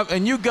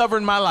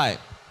govern my life."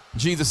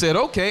 Jesus said,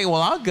 "Okay,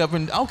 well, I'll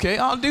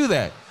do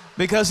that,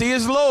 because he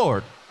is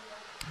Lord."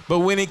 But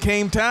when it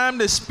came time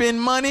to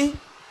spend money,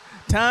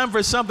 time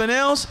for something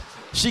else,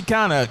 she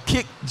kind of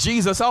kicked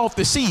Jesus off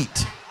the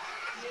seat.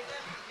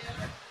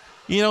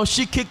 You know,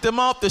 she kicked him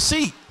off the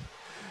seat.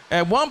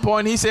 At one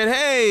point, he said,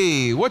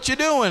 "Hey, what you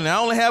doing? I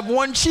only have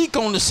one cheek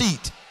on the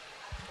seat.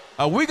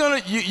 Are we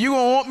gonna, you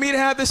gonna want me to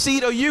have the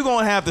seat, or you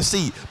gonna have the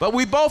seat? But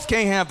we both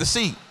can't have the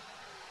seat."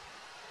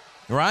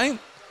 Right?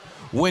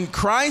 When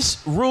Christ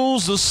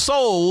rules the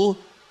soul,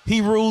 he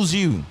rules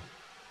you.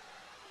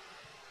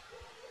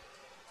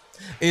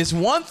 It's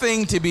one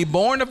thing to be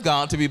born of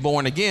God, to be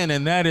born again,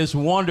 and that is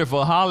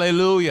wonderful.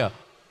 Hallelujah.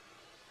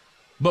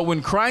 But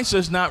when Christ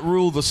does not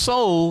rule the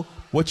soul,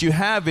 what you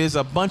have is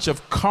a bunch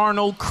of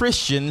carnal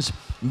Christians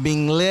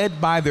being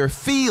led by their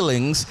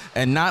feelings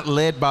and not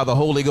led by the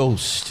Holy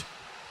Ghost.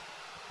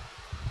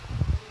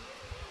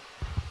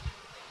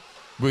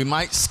 We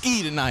might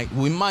ski tonight.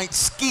 We might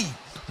ski.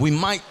 We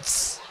might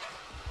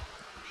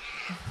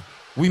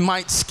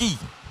ski.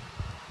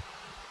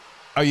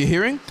 Are you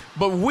hearing?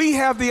 But we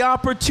have the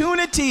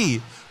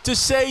opportunity to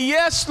say,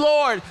 "Yes,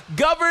 Lord,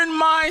 govern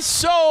my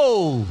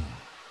soul."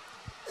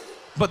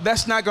 But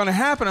that's not going to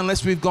happen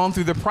unless we've gone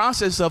through the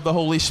process of the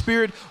Holy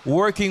Spirit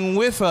working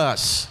with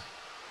us.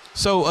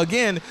 So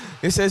again,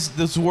 it says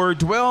this word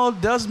dwell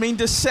does mean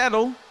to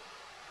settle.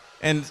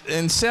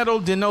 And settle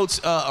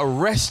denotes a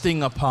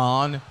resting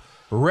upon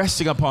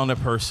a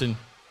person.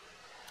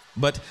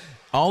 But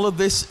all of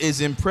this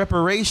is in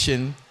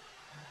preparation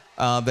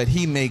that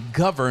he may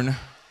govern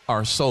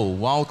our soul.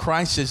 While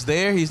Christ is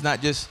there, he's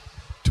not just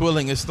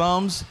twiddling his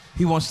thumbs.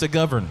 He wants to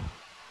govern.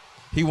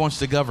 He wants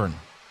to govern.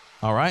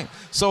 All right.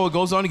 So it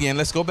goes on again.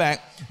 Let's go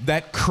back.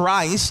 That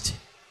Christ,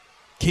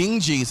 King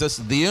Jesus,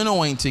 the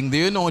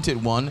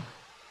anointed one,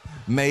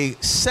 may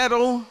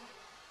settle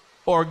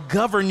or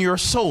govern your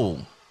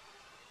soul.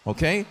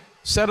 Okay?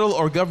 Settle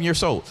or govern your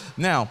soul.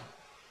 Now,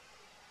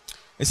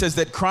 it says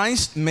that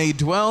Christ may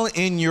dwell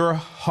in your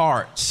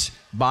hearts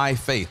by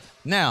faith.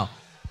 Now,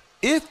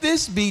 if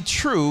this be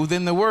true,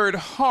 then the word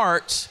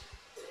hearts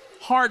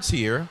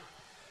here,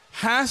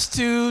 has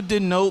to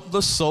denote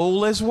the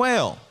soul as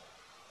well.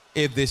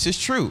 If this is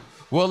true.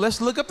 Well,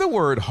 let's look up the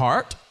word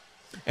heart.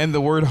 And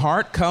the word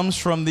heart comes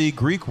from the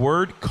Greek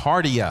word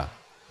cardia.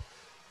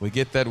 We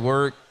get that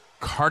word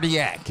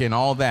cardiac and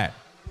all that.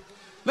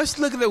 Let's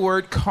look at the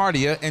word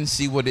cardia and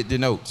see what it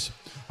denotes.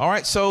 All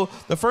right, so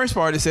the first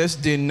part, it says,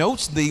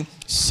 denotes the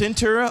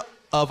center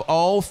of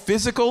all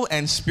physical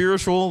and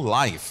spiritual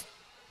life.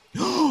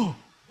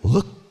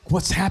 Look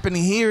what's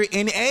happening here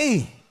in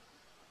A.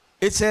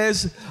 It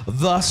says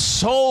the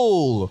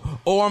soul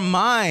or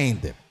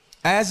mind,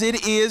 as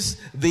it is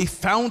the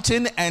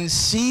fountain and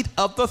seat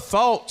of the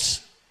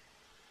thoughts.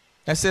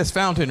 That says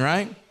fountain,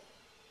 right?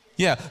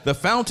 Yeah, the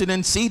fountain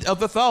and seat of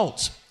the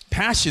thoughts,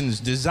 passions,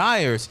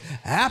 desires,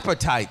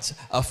 appetites,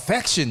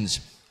 affections,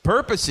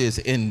 purposes,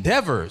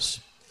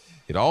 endeavors.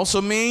 It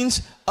also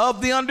means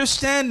of the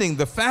understanding,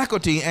 the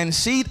faculty and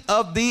seat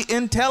of the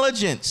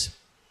intelligence.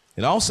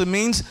 It also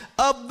means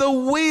of the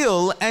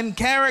will and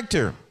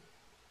character.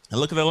 And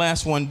look at the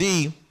last one,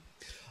 D.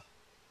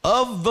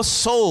 Of the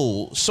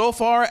soul, so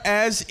far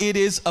as it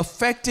is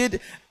affected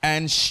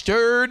and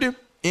stirred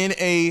in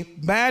a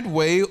bad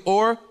way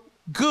or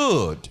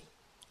good,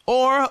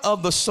 or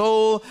of the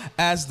soul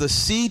as the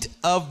seat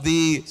of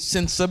the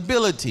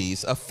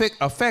sensibilities,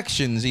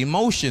 affections,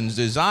 emotions,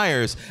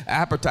 desires,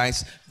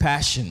 appetites,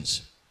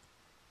 passions.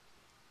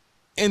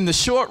 In the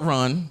short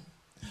run,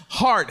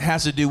 heart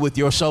has to do with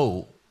your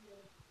soul.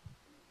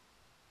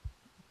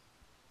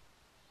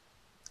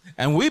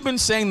 And we've been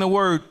saying the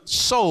word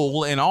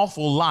soul an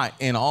awful lot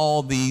in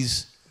all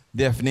these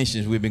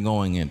definitions we've been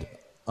going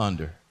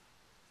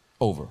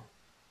over.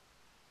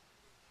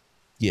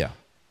 Yeah.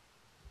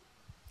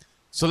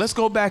 So let's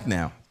go back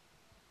now.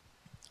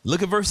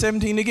 Look at verse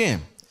 17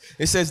 again.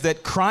 It says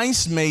that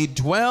Christ may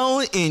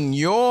dwell in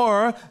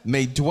your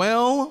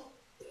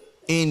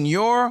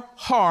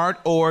heart,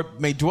 or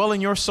may dwell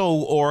in your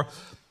soul, or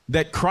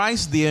that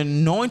Christ, the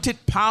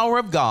anointed power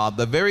of God,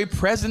 the very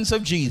presence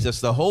of Jesus,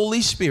 the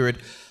Holy Spirit,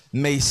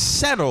 may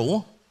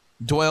settle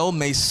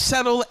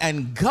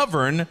and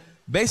govern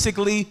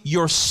basically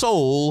your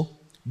soul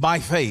by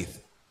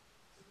faith.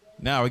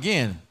 Now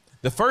again,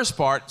 the first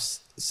part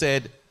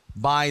said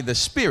by the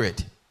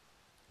Spirit.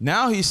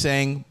 Now he's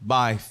saying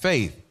by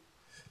faith.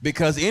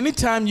 Because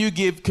anytime you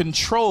give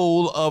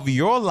control of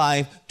your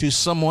life to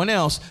someone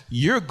else,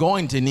 you're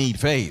going to need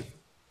faith.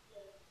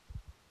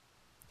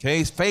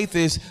 Okay, faith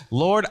is,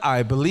 Lord,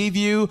 I believe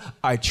you,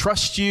 I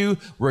trust you,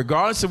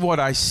 regardless of what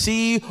I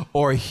see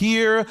or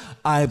hear,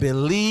 I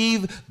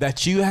believe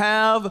that you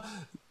have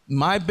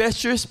my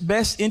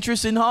best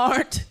interest in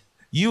heart.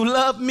 You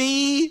love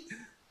me,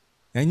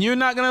 and you're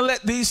not going to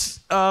let this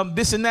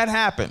and that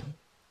happen.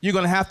 You're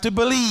going to have to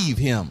believe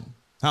him.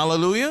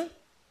 Hallelujah.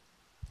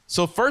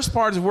 So first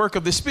part is the work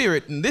of the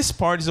Spirit, and this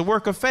part is the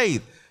work of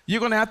faith. You're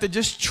going to have to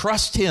just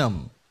trust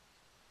him.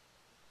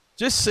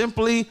 Just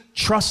simply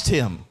trust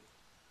him.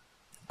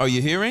 Are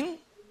you hearing?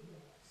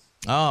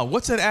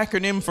 What's that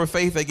acronym for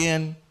faith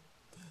again?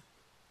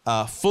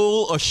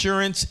 Full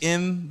assurance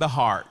in the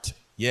heart.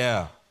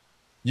 Yeah.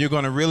 You're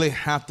going to really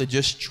have to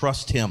just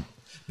trust him,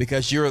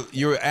 because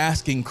you're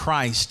asking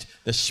Christ,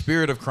 the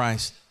Spirit of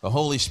Christ, the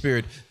Holy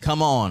Spirit,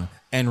 come on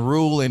and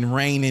rule and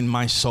reign in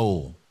my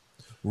soul.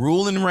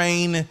 Rule and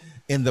reign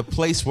in the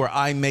place where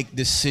I make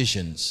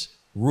decisions.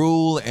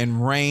 Rule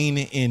and reign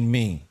in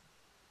me.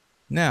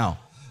 Now,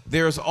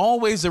 there's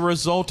always a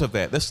result of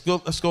that. Let's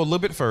go a little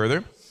bit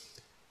further.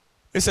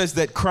 It says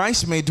that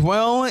Christ may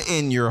dwell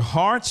in your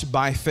hearts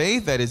by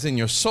faith, that is in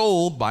your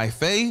soul by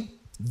faith,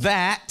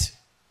 that,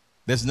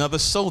 there's another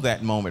so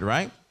that moment,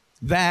 right?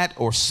 That,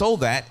 or so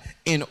that,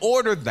 in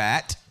order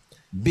that,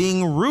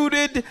 being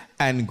rooted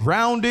and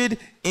grounded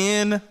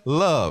in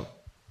love.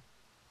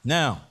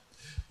 Now,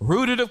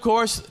 rooted, of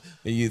course,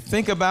 you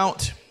think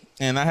about,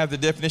 and I have the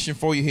definition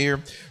for you here.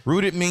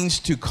 Rooted means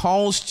to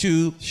cause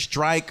to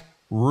strike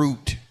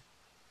root.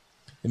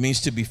 It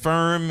means to be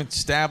firm,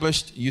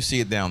 established. You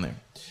see it down there.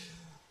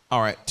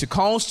 All right, to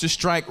cause to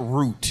strike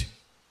root.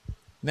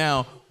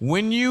 Now,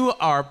 when you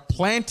are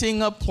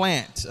planting a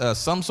plant,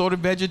 some sort of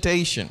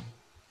vegetation,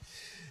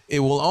 it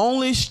will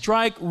only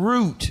strike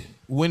root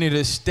when it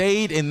has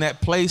stayed in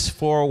that place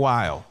for a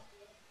while.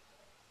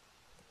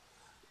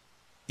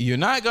 You're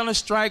not going to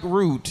strike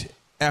root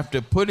after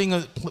putting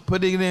it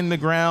in the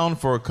ground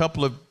for a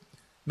couple of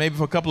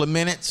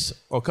minutes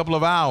or a couple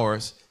of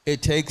hours.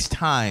 It takes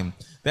time.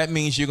 That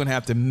means you're going to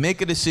have to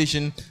make a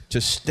decision to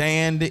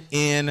stand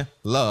in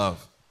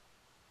love.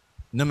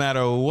 No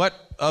matter what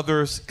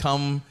others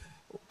come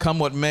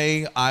what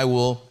may, I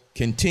will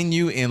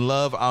continue in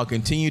love. I'll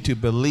continue to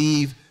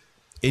believe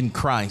in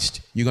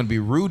Christ. You're going to be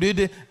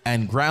rooted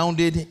and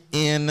grounded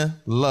in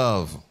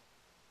love,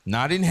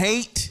 not in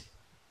hate.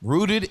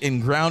 Rooted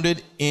and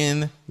grounded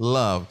in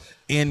love,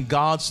 in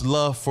God's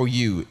love for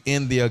you,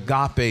 in the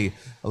agape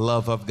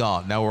love of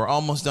God. Now we're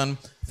almost done.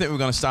 I think we're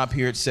going to stop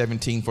here at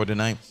 17 for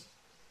tonight.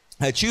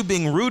 That you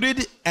being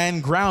rooted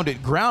and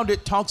grounded.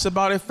 Grounded talks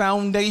about a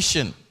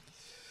foundation.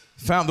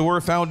 The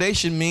word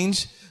foundation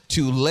means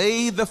to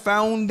lay the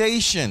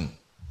foundation,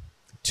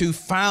 to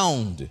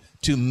found,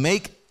 to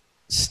make,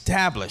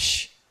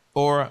 establish,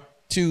 or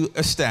to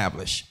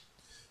establish.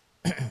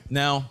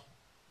 Now,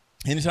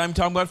 anytime you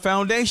talk about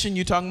foundation,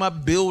 you're talking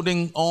about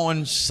building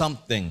on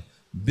something,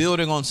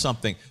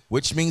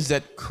 which means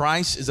that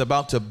Christ is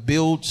about to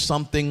build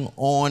something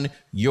on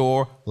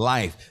your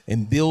life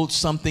and build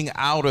something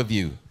out of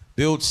you,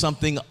 build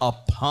something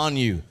upon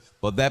you.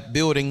 But that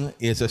building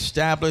is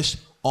established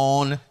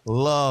on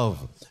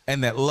love,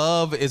 and that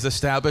love is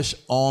established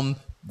on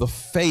the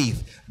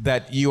faith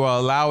that you are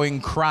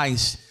allowing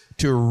Christ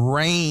to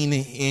reign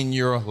in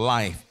your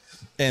life.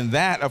 And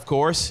that, of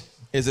course,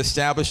 is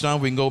established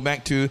on, we can go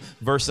back to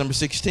verse number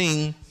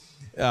 16.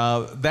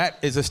 That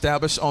is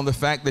established on the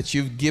fact that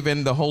you've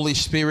given the Holy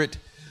Spirit,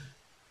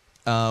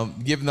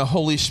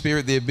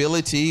 the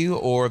ability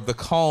or the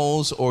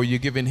cause, or you're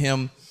giving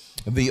him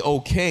the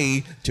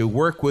okay to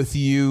work with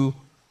you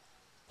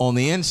on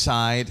the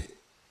inside,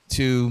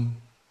 to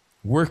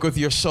work with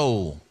your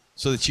soul,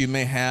 so that you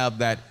may have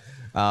that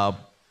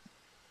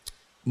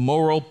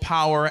moral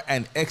power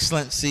and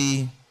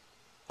excellency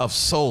of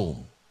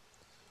soul.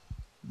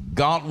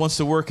 God wants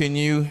to work in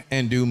you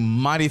and do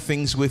mighty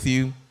things with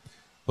you.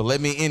 But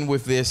let me end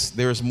with this.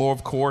 There's more,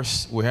 of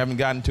course. We haven't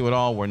gotten to it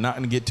all. We're not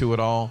going to get to it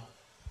all.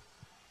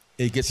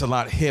 It gets a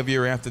lot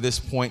heavier after this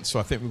point, so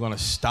I think we're going to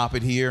stop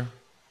it here.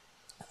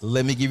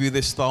 Let me give you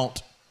this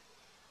thought.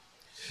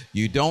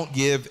 You don't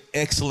give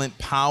excellent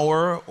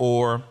power,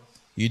 or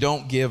you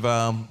don't give,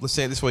 let's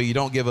say it this way, you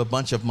don't give a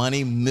bunch of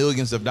money,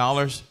 millions of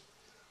dollars,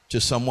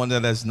 to someone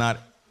that is not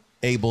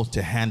able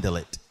to handle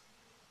it.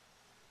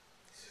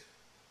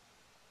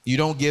 You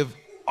don't give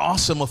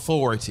awesome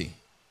authority,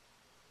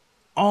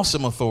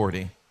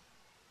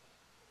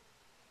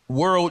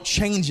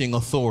 world-changing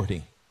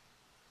authority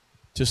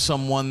to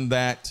someone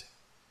that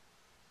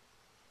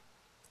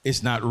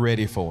is not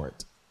ready for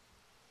it.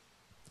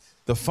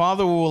 The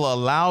Father will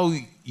allow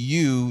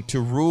you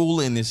to rule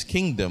in his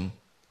kingdom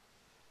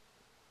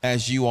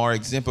as you are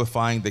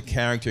exemplifying the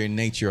character and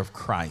nature of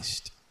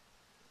Christ.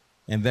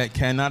 And that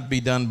cannot be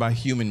done by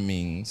human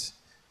means.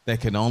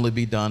 That can only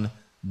be done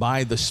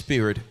by the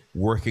Spirit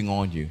working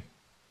on you.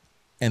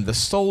 And the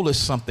soul is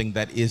something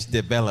that is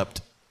developed.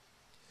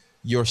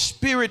 Your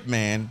spirit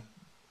man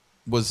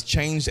was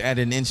changed at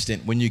an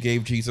instant when you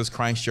gave Jesus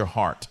Christ your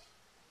heart.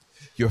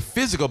 Your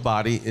physical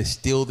body is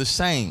still the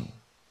same.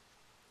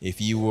 If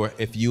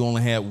you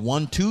only had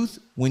one tooth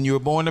when you were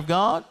born of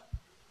God,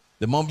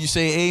 the moment you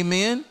say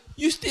amen,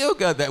 you still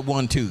got that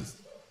one tooth.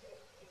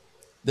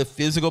 The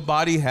physical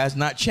body has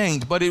not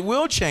changed, but it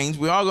will change.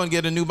 We're all going to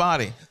get a new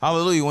body.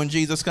 Hallelujah. When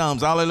Jesus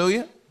comes.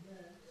 Hallelujah.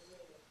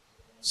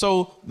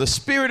 So the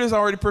spirit is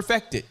already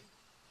perfected.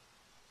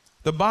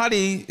 The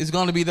body is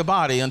going to be the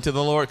body until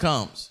the Lord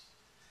comes.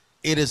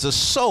 It is a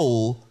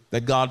soul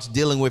that God's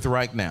dealing with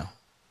right now.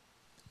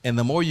 And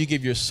the more you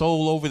give your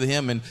soul over to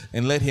him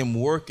and let him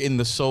work in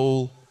the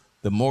soul,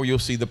 the more you'll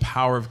see the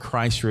power of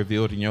Christ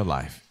revealed in your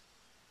life.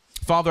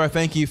 Father, I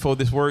thank you for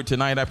this word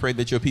tonight. I pray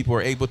that your people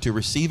are able to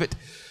receive it.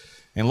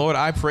 And Lord,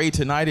 I pray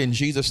tonight in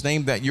Jesus'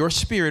 name that your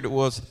spirit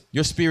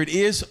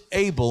is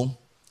able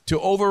to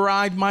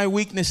override my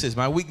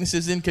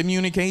weaknesses in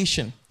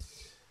communication,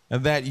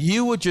 and that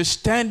you would just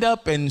stand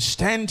up and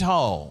stand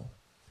tall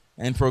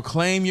and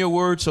proclaim your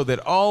word so that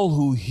all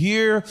who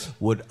hear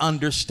would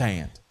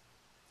understand.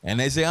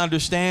 And as they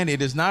understand,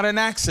 it is not an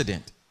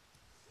accident.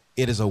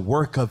 It is a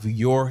work of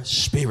your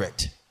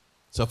spirit.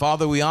 So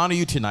Father, we honor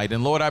you tonight.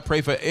 And Lord, I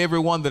pray for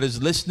everyone that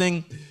is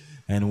listening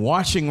and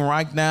watching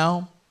right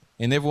now,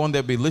 and everyone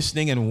that will be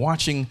listening and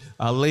watching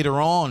later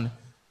on.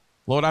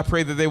 Lord, I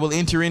pray that they will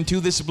enter into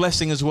this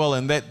blessing as well,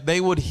 and that they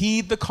would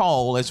heed the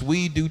call as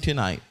we do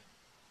tonight.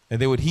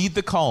 And they would heed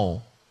the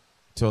call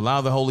to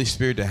allow the Holy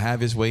Spirit to have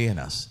his way in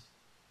us.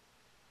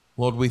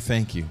 Lord, we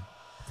thank you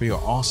for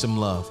your awesome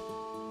love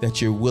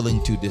that you're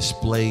willing to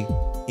display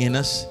in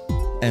us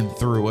and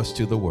through us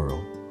to the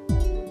world.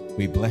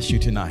 We bless you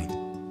tonight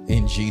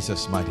in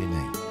Jesus' mighty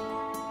name.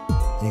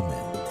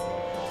 Amen.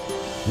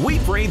 We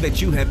pray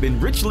that you have been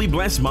richly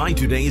blessed by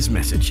today's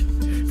message.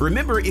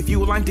 Remember, if you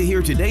would like to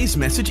hear today's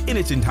message in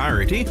its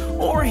entirety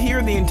or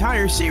hear the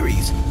entire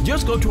series,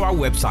 just go to our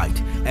website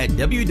at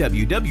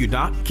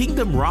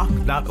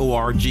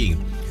www.kingdomrock.org.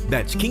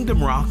 That's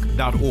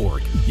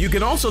kingdomrock.org. You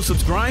can also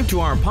subscribe to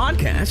our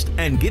podcast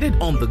and get it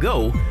on the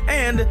go.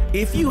 And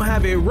if you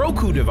have a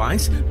Roku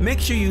device, make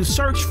sure you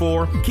search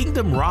for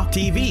Kingdom Rock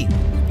TV.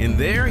 And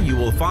there you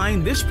will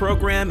find this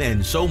program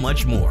and so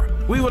much more.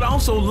 We would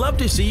also love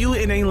to see you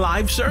in a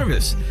live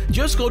service.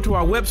 Just go to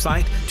our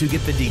website to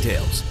get the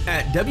details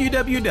at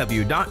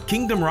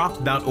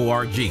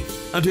www.kingdomrock.org.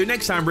 Until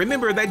next time,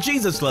 remember that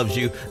Jesus loves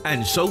you,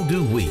 and so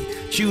do we.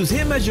 Choose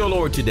him as your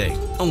Lord today.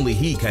 Only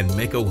he can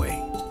make a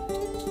way.